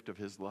valuable gift of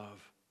His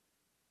love.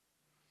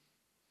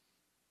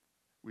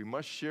 We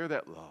must share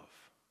that love,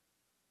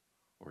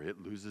 or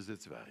it loses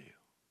its value.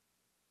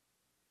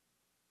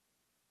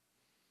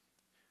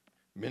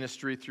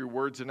 Ministry through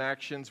words and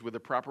actions with a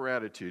proper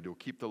attitude will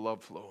keep the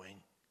love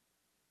flowing.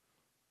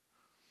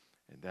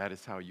 And that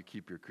is how you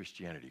keep your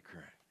Christianity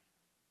current.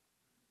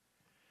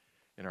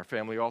 In our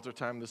family altar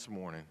time this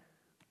morning,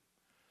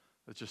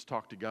 let's just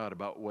talk to God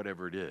about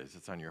whatever it is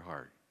that's on your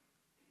heart.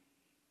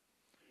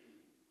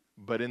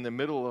 But in the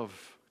middle of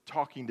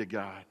talking to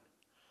God,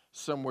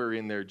 somewhere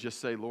in there,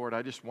 just say, Lord,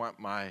 I just want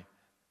my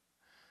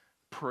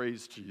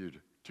praise to you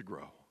to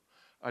grow.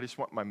 I just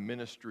want my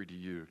ministry to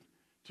you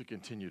to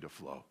continue to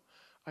flow.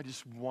 I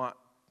just want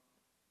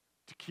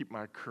to keep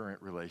my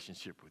current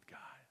relationship with God.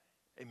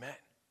 Amen.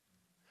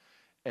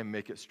 And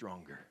make it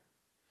stronger.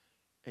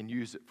 And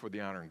use it for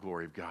the honor and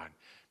glory of God.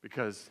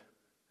 Because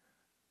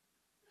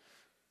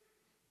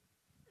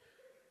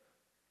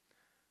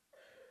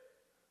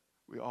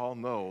we all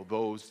know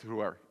those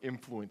who are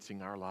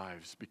influencing our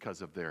lives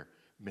because of their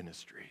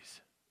ministries.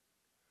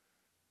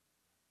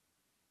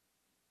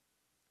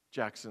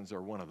 Jacksons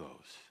are one of those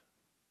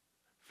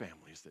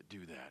families that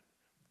do that.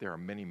 There are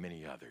many,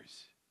 many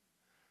others.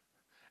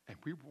 And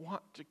we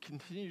want to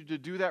continue to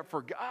do that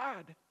for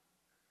God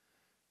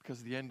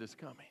because the end is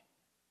coming.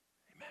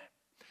 Amen.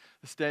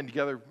 Let's stand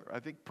together. I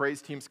think praise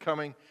team's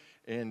coming.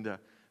 And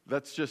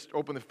let's just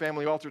open the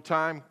family altar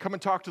time. Come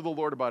and talk to the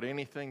Lord about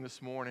anything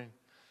this morning.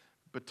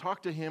 But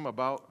talk to Him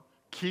about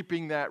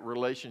keeping that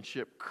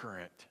relationship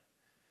current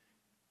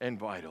and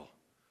vital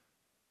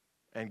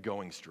and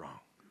going strong.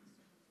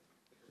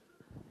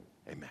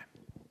 Amen.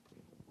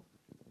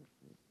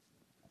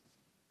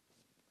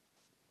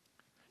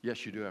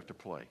 Yes, you do have to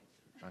play.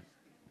 Right?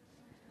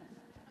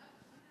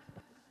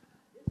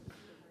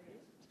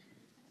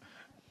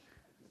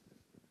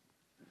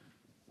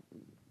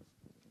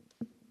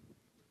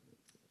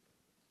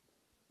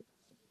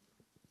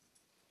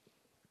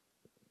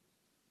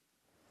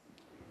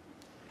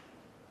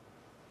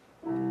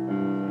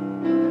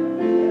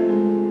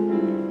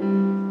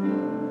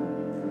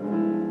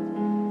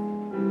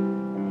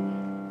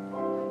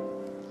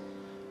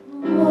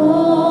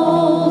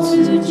 All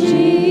to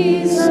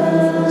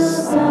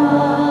Jesus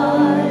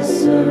I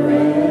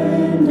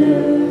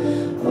surrender.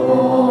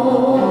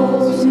 All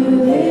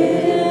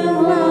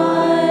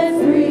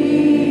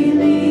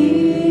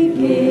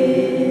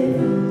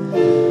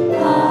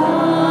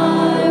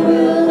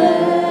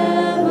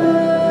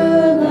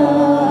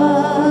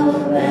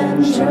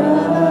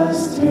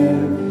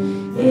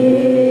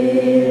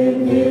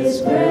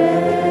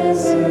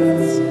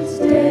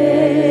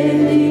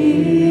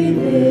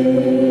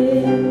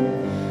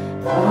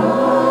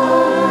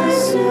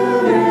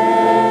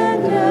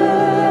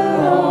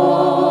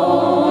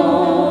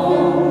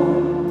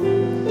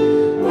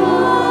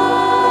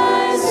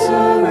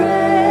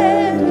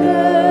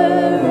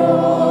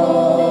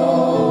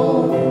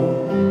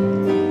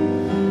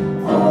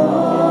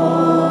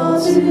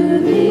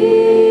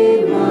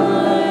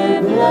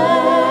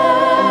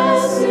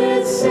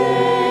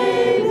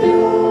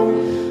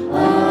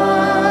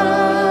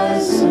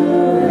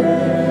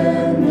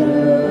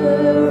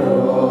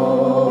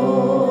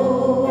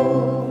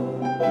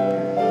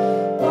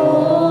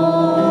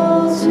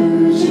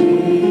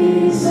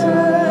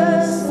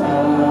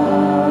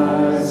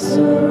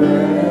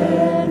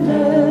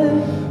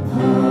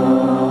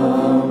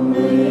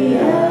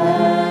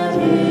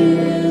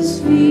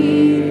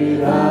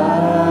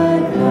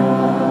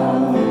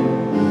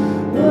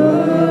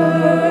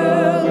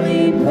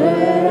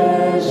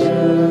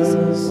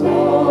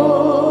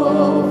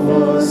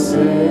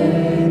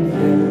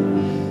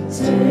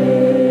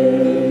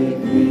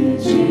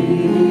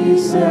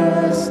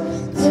Jesus,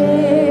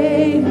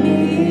 take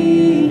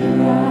me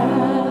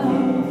now.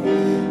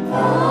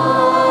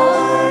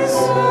 I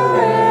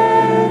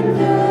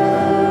surrender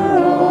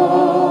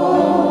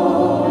all.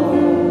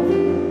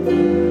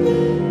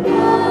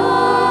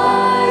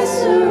 I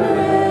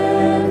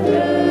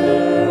surrender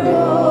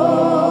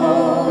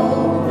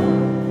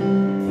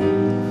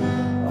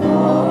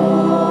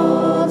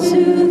all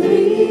to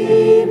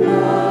Thee,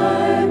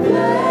 my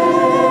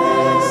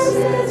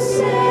blessed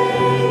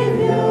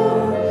Savior.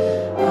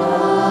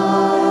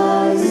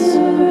 I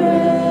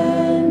surrender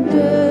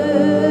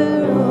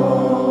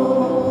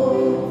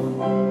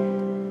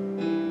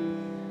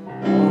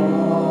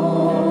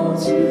all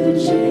to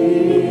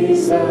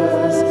Jesus.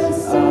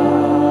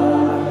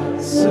 I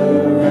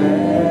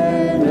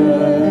surrender,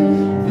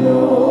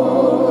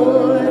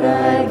 Lord.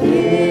 I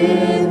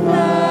give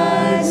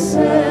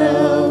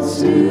myself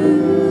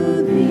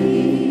to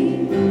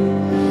Thee.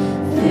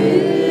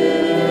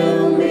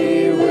 Fill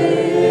me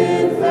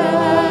with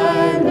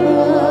Thy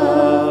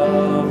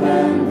love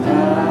and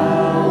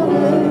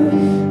power.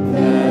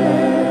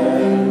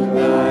 Let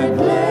Thy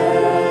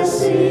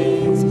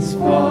blessings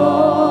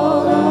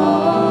fall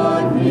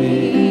on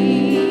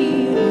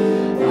me.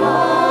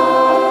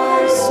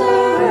 I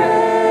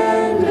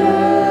surrender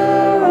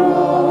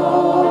all.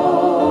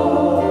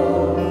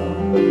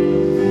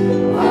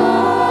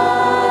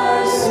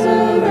 I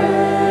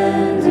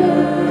surrender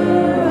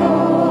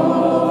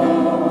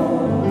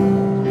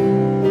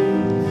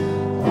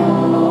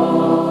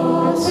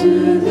all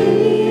to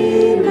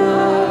Thee,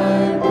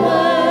 my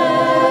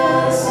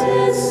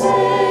blessed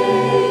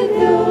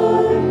Savior.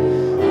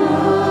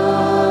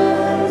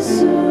 I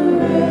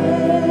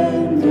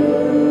surrender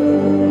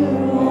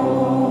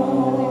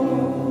all.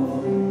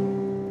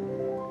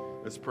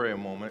 Let's pray a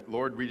moment.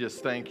 Lord, we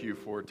just thank you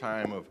for a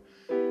time of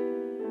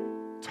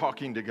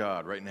talking to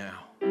God right now.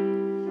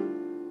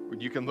 When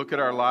you can look at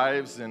our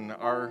lives and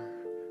our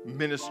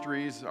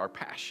ministries, our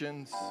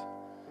passions,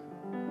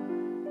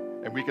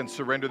 and we can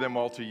surrender them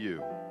all to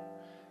you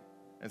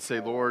and say,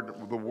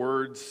 Lord, the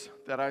words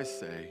that I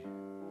say,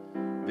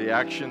 the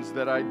actions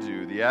that I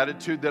do, the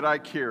attitude that I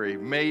carry,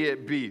 may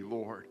it be,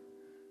 Lord,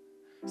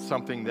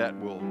 something that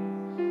will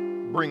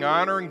bring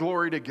honor and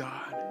glory to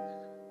God.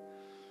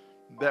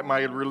 That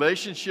my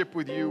relationship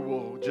with you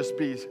will just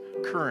be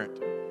current.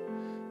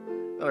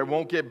 That I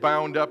won't get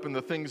bound up in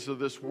the things of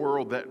this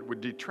world that would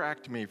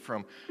detract me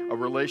from a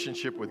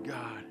relationship with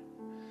God.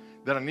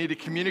 That I need to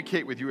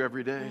communicate with you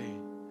every day.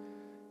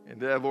 And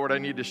that, Lord, I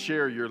need to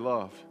share your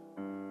love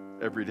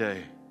every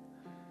day.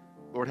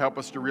 Lord, help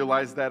us to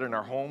realize that in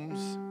our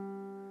homes.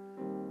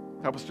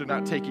 Help us to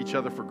not take each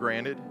other for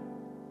granted.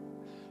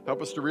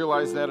 Help us to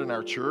realize that in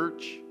our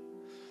church.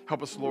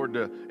 Help us, Lord,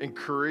 to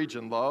encourage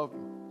and love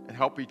and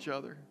help each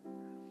other.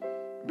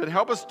 But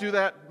help us do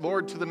that,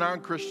 Lord, to the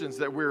non-Christians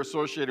that we're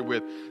associated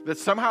with, that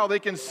somehow they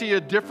can see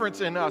a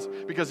difference in us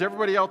because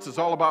everybody else is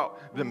all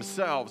about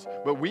themselves,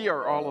 but we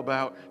are all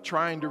about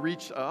trying to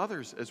reach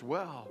others as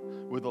well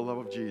with the love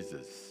of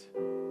Jesus.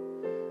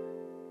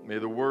 May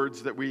the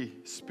words that we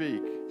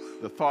speak,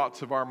 the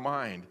thoughts of our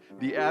mind,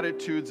 the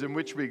attitudes in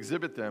which we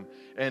exhibit them,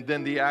 and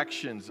then the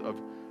actions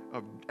of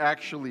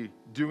actually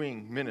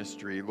doing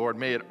ministry, Lord,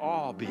 may it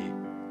all be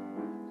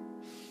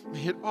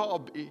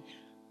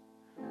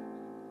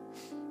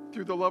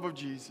through the love of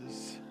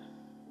Jesus,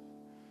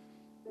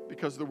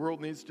 because the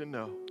world needs to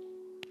know.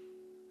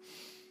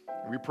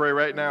 We pray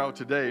right now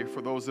today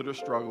for those that are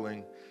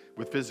struggling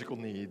with physical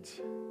needs.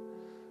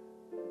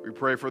 We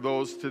pray for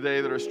those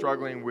today that are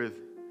struggling with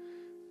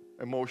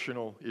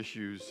emotional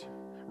issues,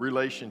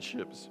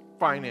 relationships,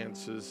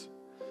 finances,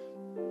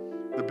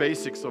 the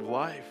basics of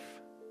life.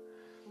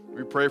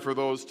 We pray for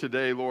those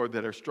today, Lord,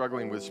 that are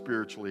struggling with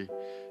spiritually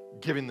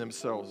giving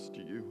themselves to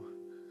you.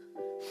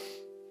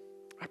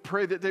 I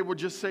pray that they will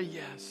just say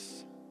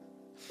yes.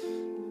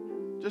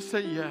 Just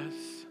say yes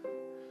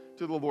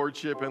to the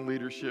lordship and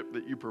leadership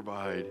that you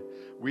provide.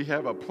 We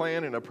have a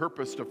plan and a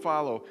purpose to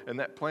follow, and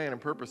that plan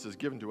and purpose is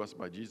given to us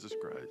by Jesus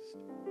Christ.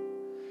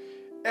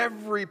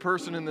 Every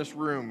person in this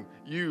room,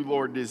 you,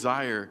 Lord,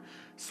 desire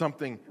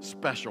something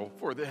special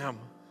for them.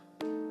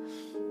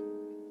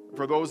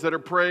 For those that are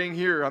praying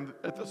here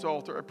at this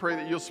altar, I pray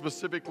that you'll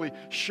specifically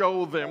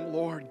show them,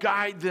 Lord,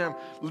 guide them,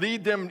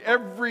 lead them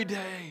every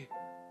day,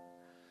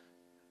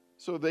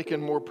 so they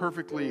can more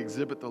perfectly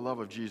exhibit the love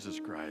of Jesus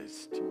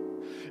Christ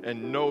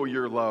and know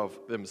your love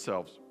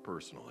themselves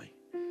personally.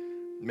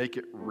 Make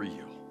it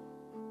real,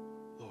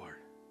 Lord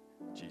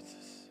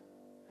Jesus.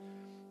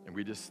 And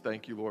we just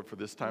thank you, Lord, for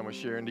this time of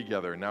sharing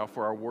together. And now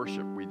for our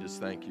worship, we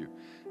just thank you.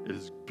 It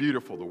is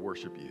beautiful to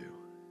worship you.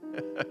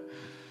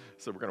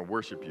 So we're going to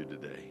worship you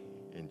today.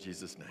 In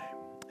Jesus' name,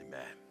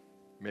 amen.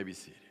 You may be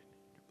seated.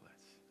 God bless.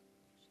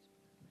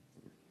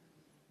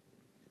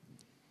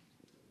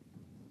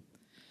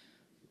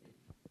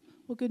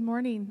 Well, good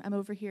morning. I'm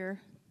over here.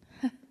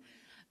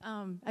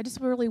 I just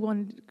really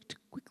wanted to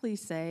quickly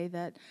say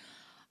that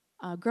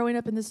growing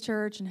up in this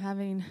church and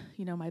having,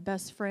 my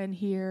best friend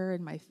here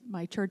and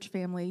my church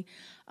family,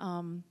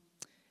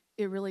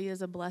 it really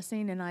is a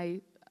blessing. And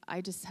I I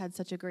just had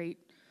such a great,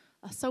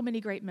 so many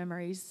great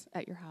memories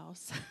at your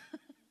house.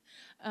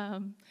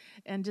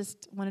 And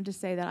just wanted to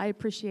say that I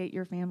appreciate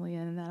your family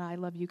and that I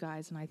love you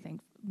guys, and I'm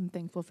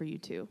thankful for you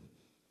too.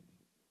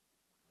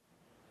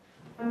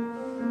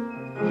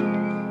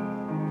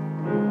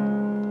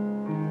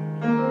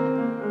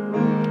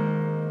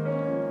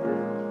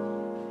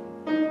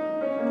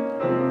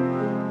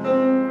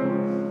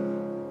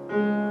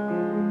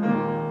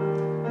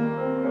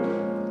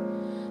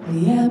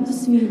 The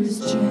atmosphere is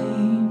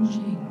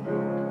changing,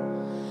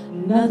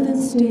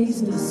 nothing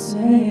stays the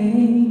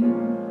same.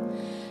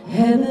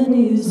 Heaven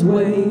is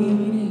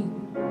waiting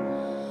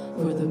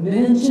for the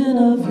mention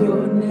of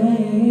your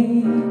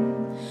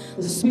name.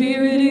 The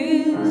Spirit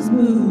is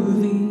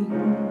moving,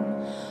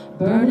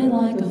 burning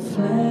like a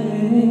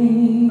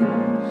flame,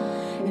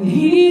 and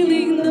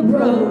healing the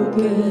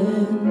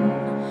broken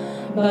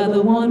by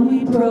the one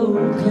we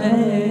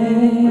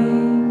proclaim.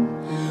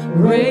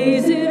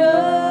 Raise it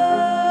up,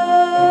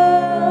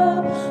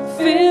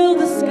 fill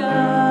the sky.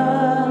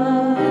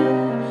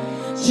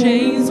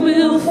 Chains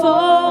will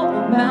fall,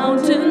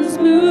 mountains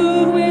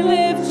move, we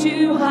lift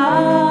you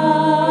high.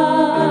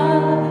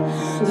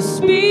 To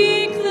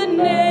speak the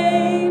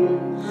name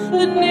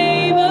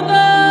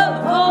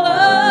above all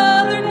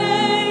other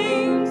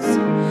names.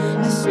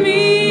 I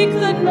speak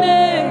the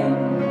name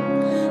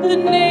the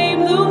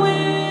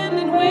wind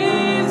and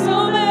waves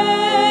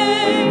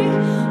obey.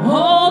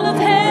 All of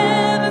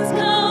heaven's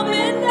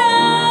coming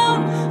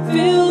down,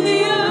 fill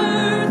the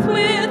earth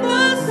with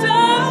the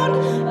sound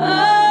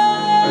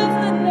of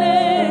the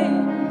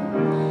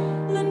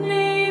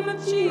name of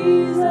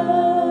Jesus.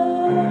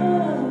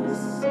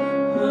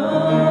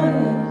 Oh,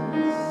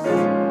 yes.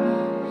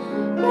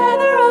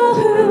 Gather all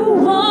who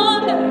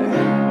wander,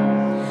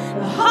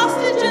 the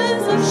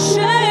hostages of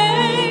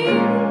shame,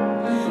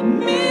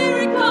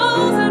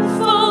 miracles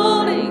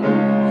unfolding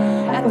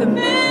at the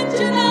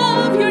mention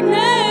of your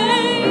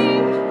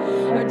name.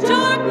 Our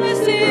darkness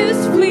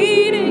is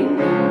fleeting,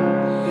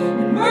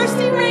 and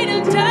mercy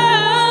raining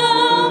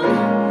down,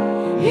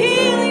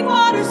 healing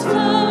waters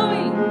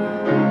flowing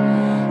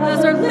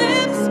as our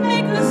lips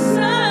make the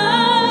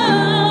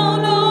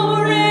sound.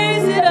 Oh,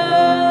 raise it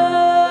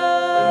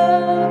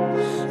up,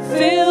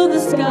 fill the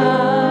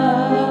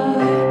sky.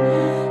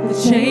 The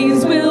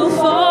chains will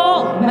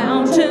fall,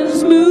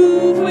 mountains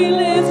move, we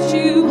lift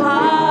you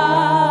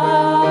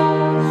high.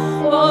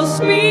 Oh,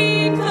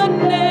 speak the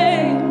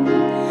name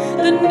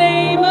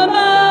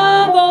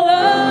above all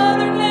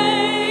other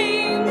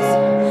names.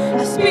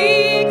 I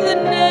speak the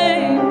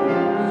name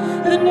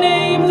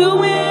the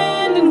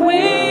wind and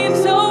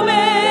waves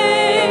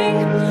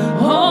obey.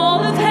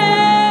 All of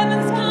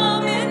heaven's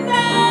coming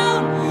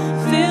down,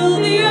 fill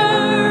the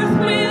earth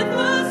with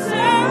the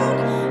sound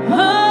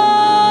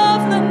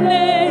of the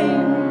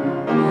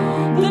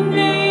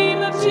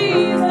name of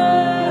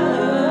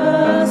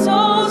Jesus.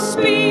 Oh,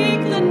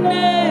 speak the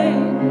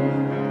name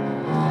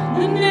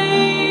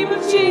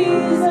of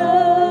Jesus.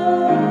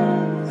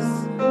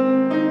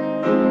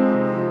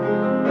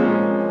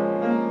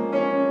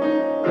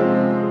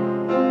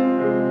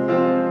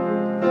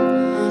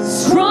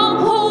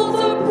 Strongholds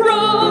are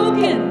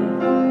broken,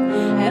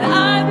 and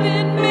I've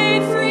been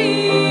made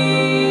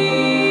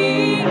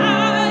free.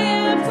 I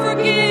am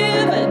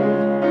forgiven,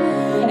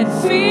 and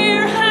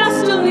fear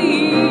has to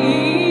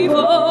leave.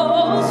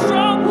 Oh,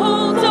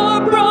 strongholds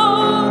are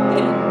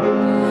broken,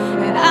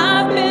 and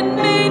I've been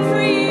made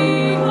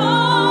free.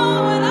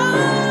 Oh, and I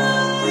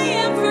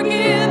am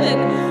forgiven.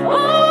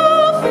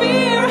 Oh,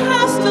 fear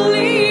has to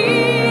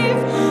leave.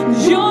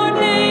 'Cause your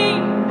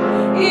name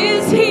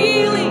is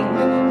healing.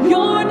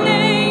 Your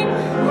name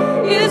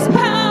is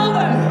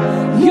power.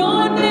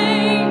 Your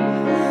name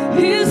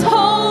is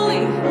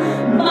holy.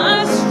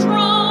 My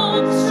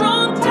strong,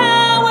 strong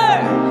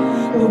tower.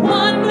 The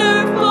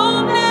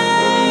wonderful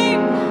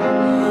name.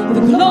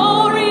 The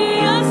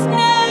glorious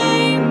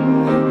name.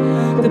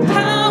 The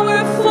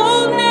powerful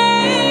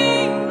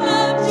name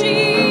of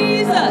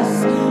Jesus.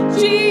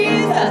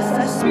 Jesus,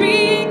 I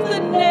speak the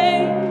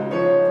name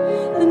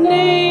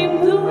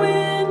the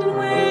wind and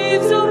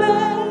waves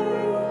obey.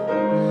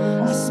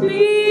 I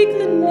speak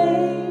the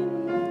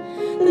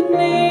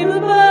name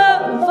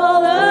above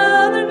all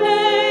other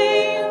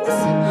names.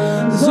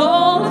 'Cause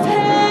all of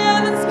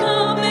heaven's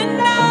coming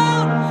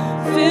down,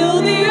 fill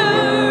the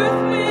earth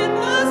with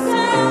the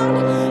sound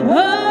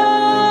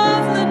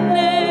of the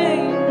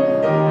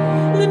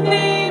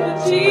name of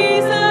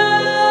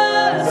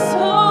Jesus.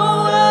 Oh,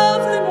 of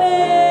the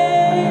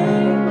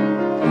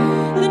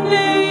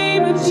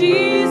name of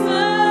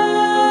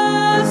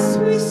Jesus.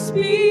 We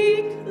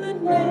speak the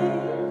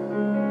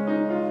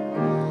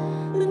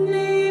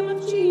name of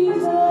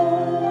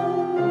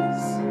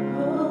Jesus.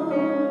 Oh,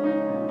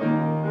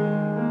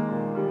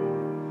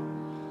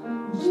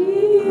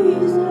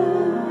 Jesus.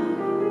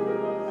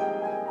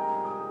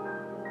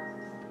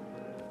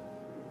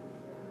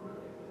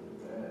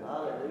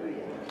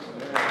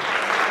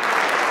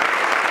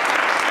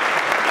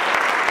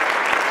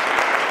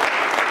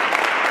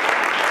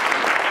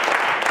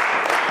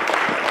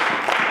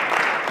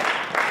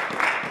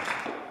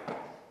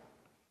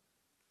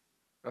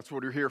 That's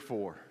what we're here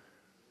for.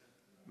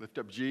 Lift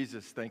up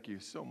Jesus. Thank you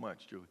so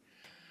much, Julie.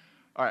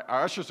 All right,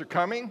 our ushers are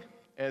coming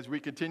as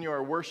we continue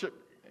our worship,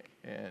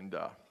 and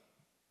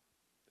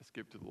let's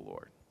give to the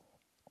Lord.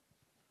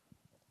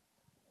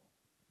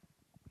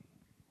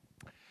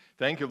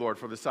 Thank you, Lord,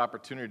 for this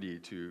opportunity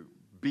to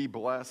be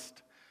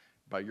blessed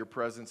by your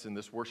presence in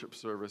this worship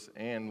service,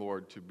 and,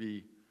 Lord, to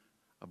be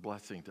a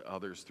blessing to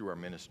others through our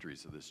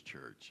ministries of this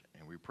church.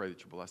 And we pray that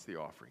you bless the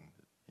offering.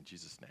 In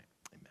Jesus' name,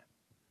 amen.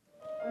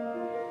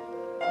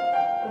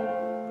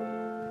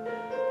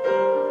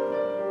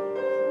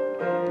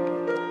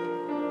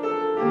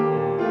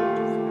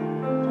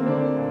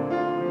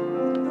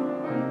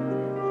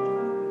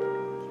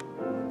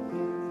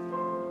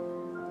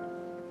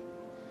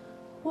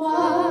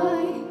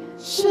 Why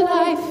should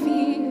I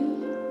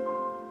feel?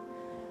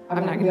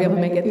 I'm not going to be able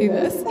to make it through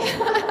this.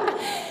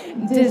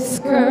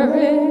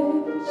 Discouraged.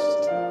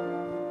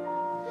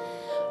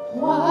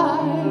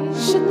 Why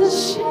should the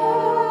shadows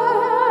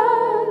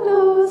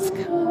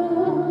come?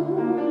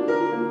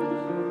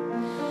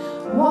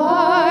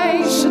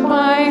 Why should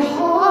my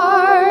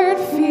heart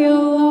feel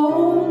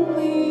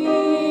lonely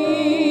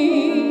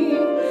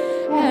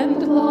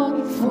and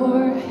long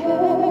for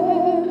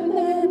heaven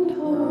and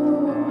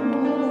home?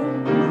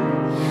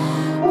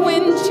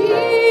 When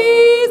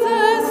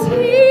Jesus,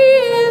 He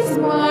is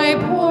my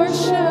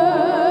portion,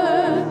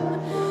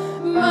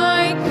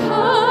 my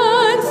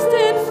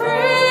constant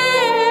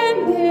friend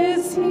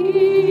is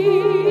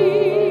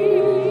He.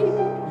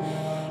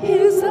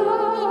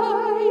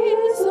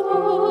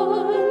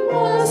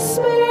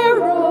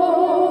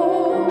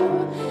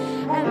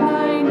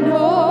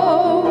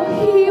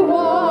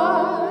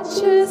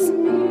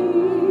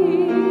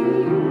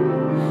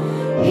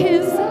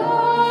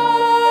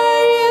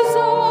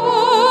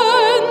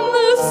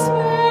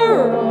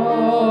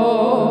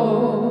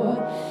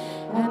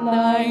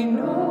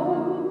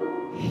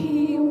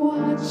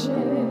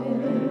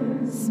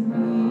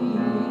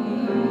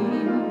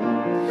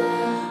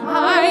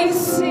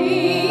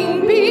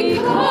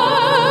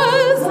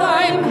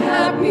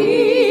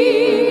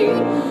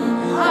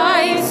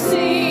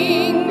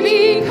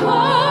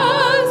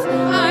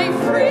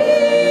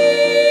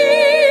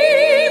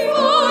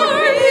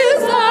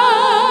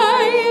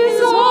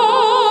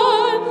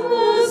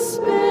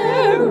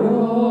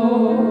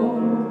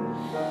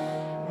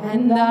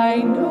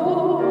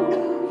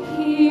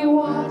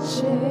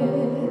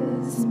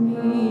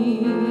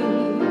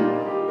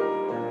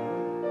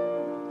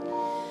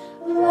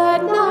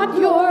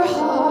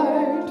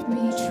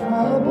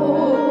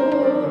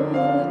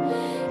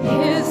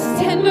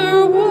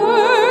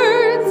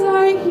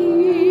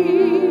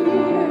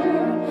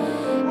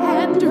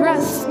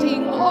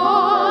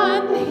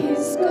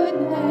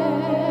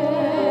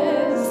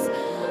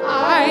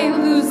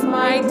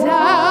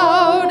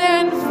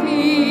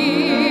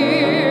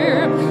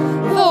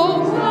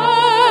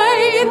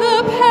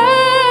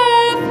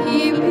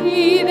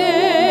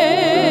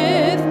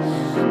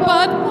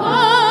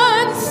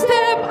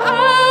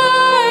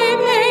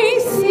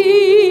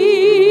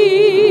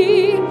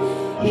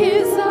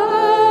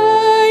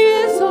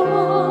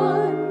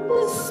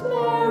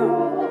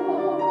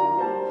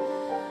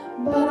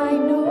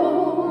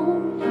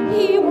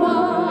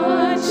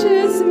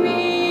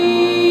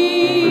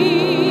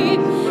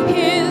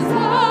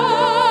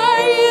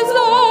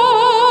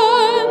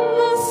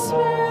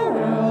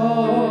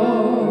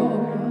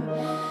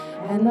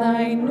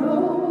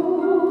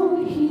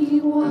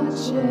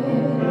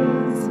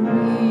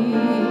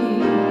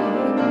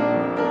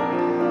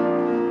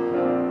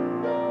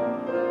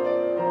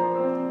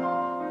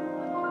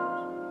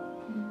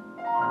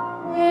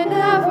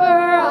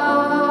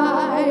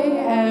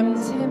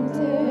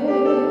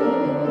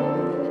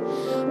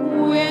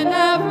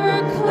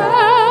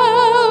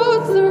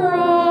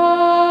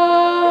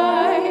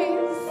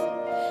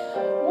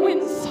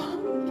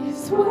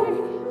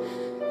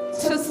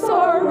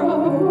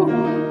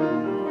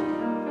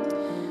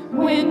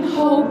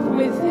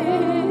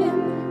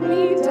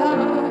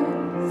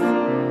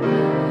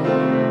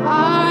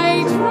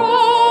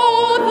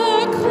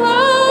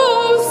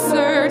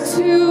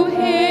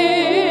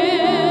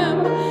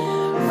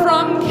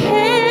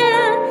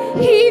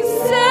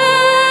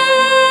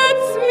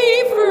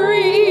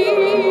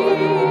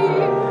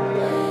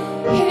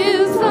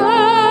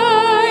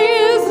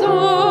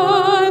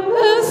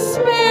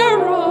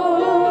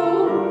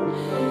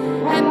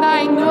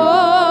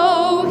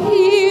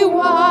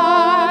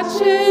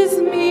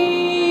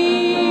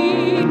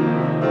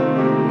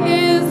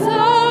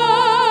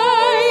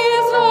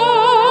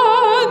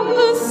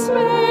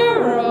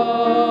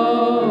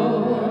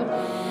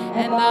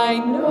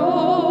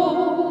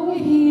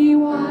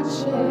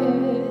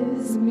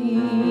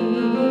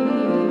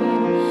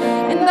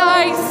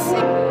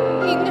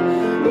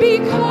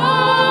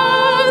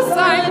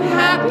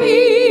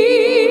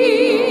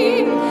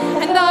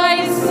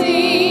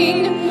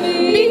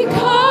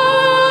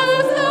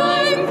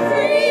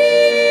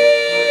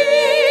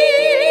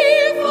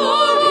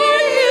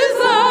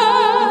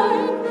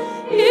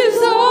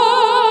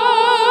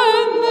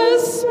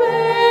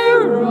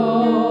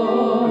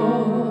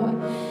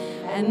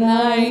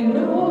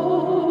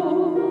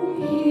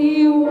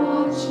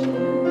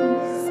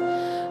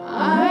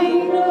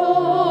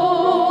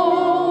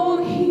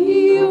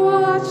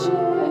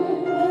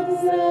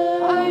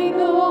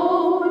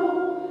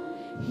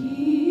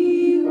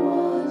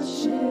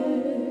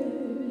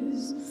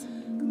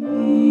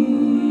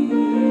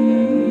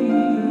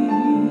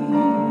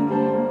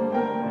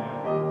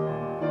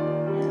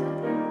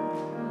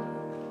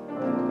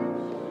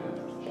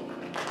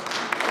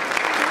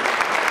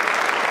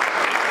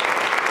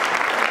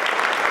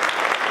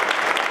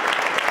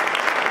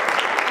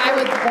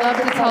 I'd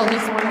love to tell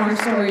just one more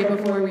story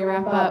before we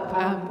wrap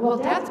up. Well,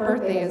 Dad's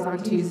birthday is on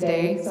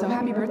Tuesday, so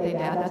happy birthday,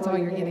 Dad. That's all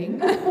you're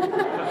getting.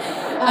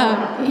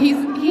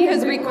 He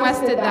has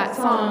requested that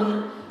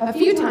song a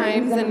few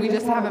times, and we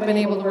just haven't been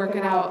able to work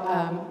it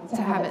out to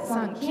have it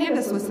sung.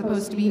 Candace was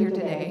supposed to be here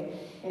today,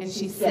 and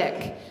she's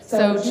sick.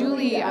 So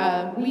Julie,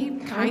 we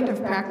kind of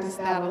practiced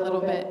that a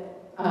little bit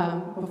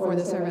before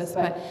the service,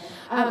 but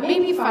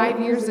maybe 4 or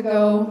 5 years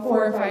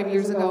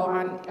ago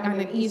on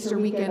an Easter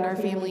weekend, our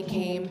family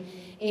came,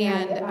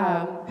 and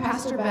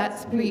Pastor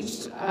Betts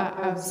preached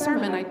a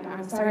sermon.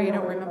 I'm sorry I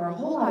don't remember a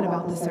whole lot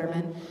about the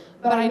sermon,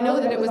 but I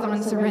know that it was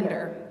on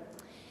surrender.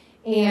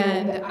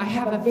 And I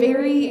have a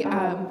very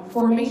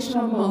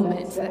formational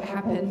moment that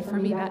happened for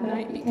me that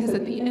night, because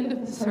at the end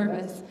of the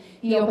service,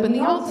 he opened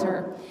the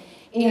altar,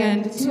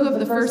 and two of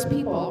the first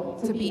people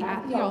to be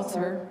at the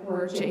altar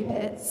were Jay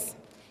Pitts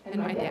and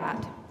my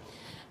dad.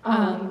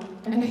 And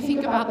I think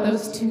about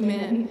those two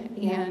men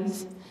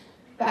and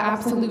the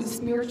absolute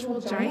spiritual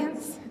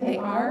giants they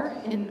are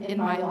in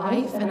my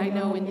life, and I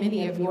know in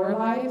many of your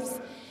lives.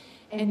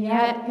 And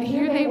yet,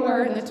 here they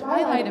were in the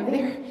twilight of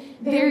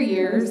their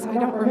years. I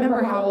don't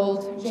remember how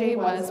old Jay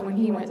was when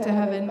he went to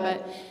heaven,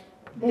 but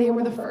they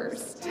were the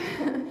first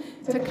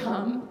to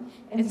come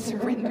and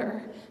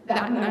surrender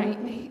that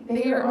night.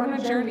 They are on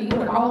a journey.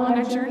 We're all on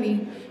a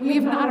journey. We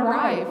have not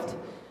arrived.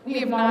 We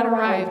have not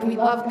arrived. We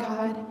love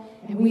God,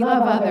 and we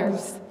love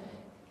others,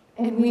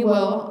 and we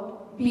will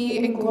be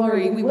in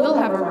glory. We will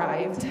have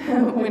arrived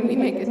when we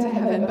make it to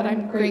heaven, but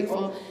I'm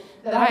grateful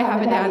that I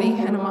have a daddy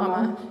and a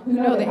mama who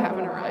know they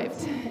haven't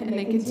arrived, and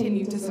they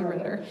continue to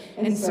surrender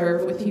and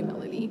serve with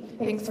humility.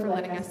 Thanks for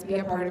letting us be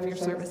a part of your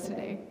service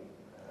today.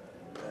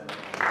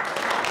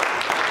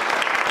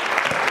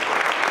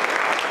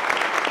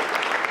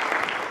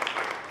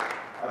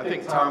 I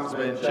think Tom's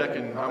been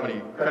checking how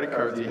many credit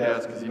cards he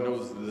has because he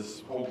knows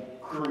this whole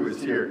crew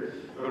is here.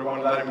 But I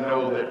want to let him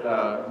know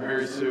that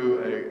Mary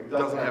Sue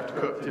doesn't have to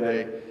cook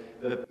today,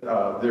 that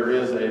there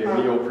is a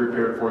meal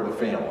prepared for the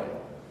family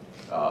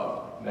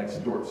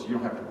next door. So you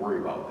don't have to worry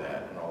about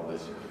that and all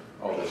this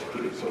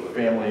crew. So the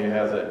family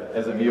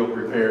has a meal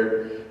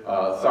prepared.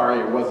 Sorry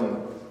it wasn't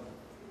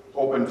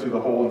open to the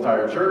whole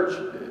entire church.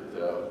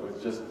 It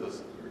was just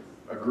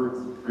a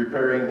group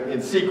preparing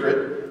in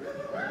secret.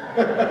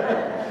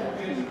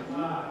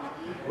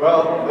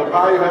 Well, the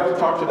pie you have to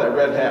talk to that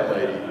red hat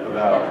lady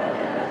about,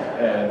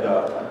 and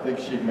I think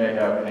she may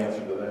have an answer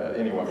to that.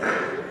 Anyway,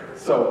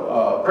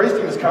 so praise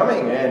team is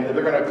coming, and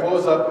they're going to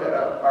close up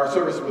our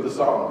service with a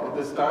song at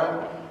this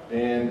time,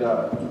 and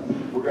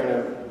we're going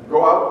to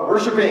go out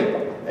worshiping.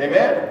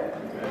 Amen?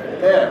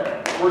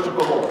 Amen. Worship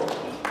the Lord.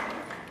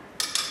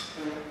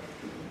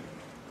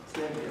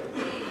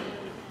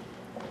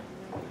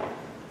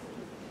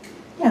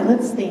 Yeah,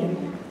 let's stand.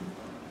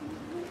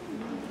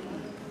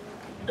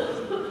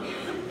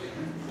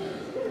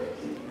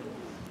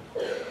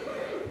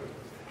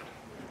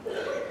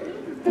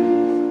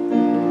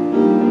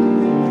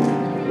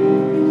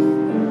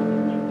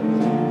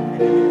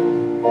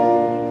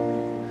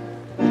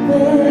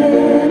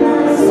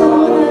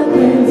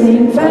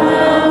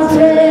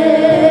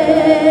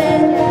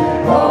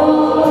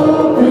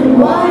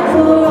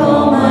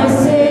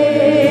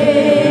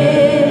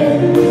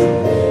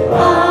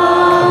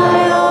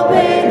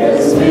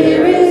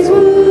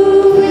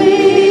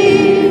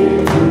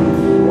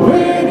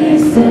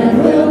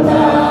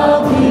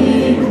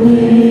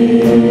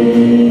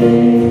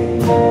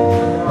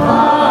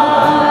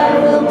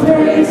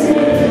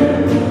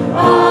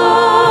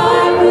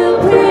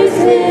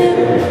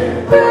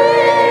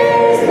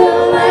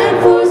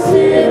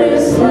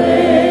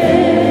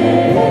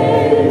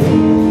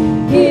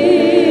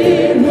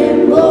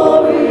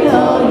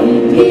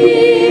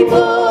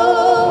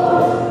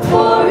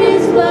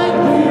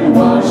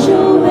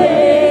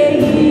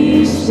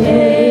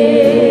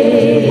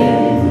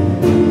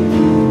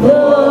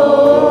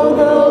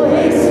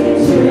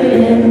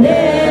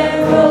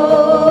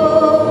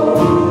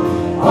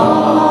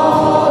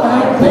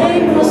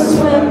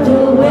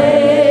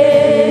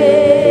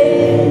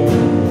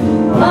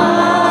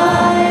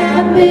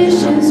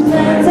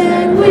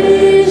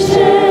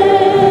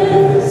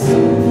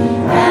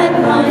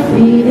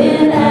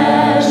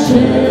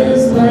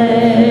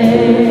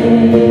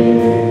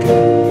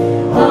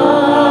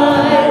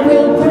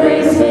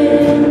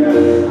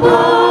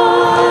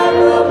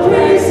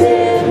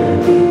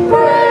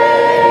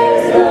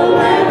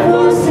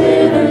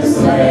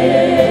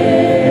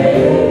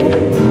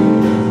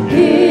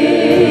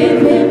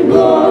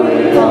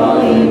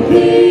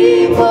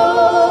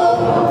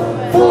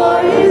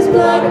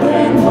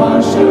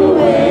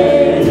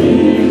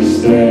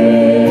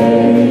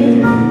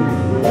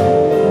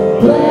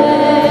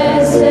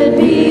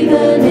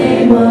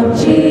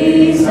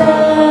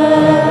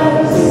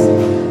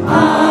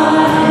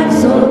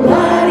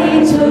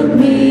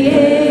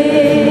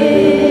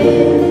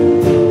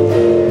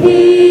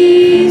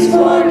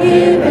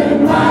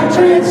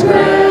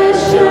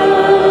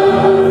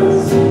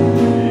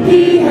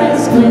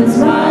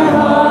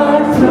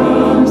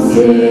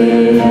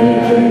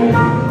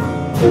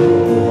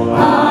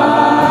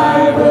 I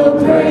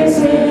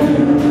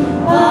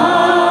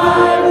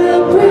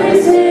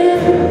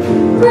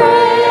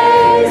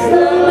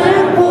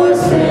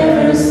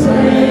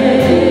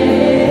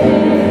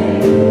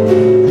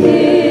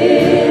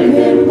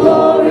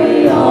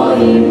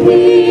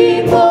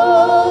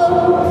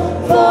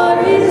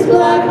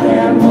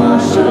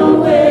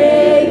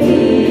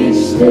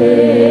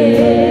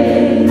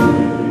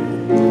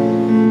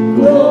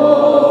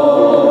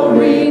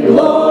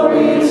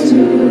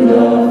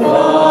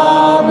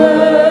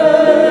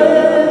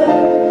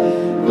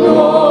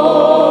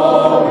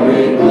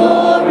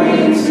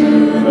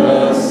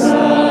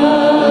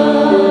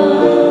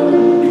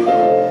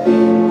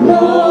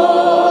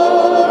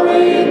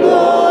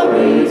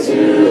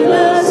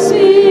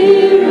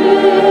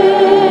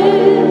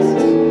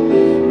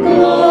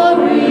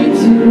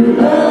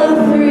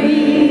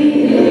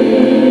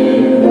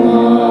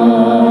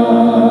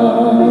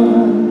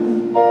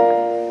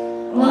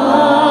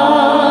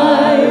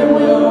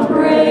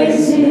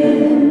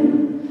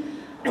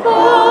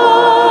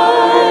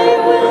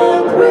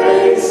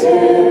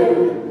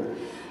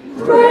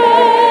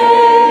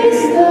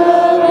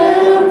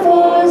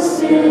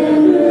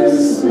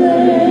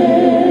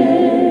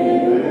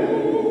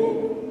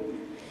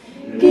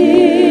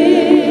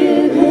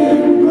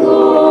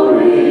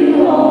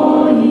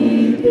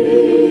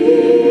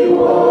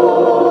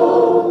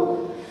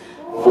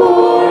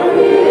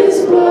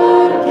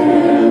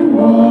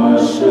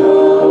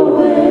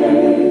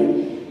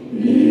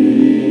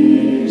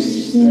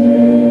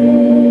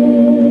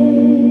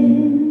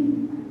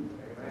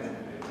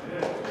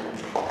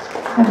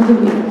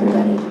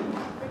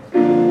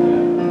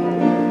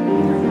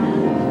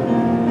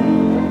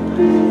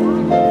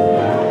Amen.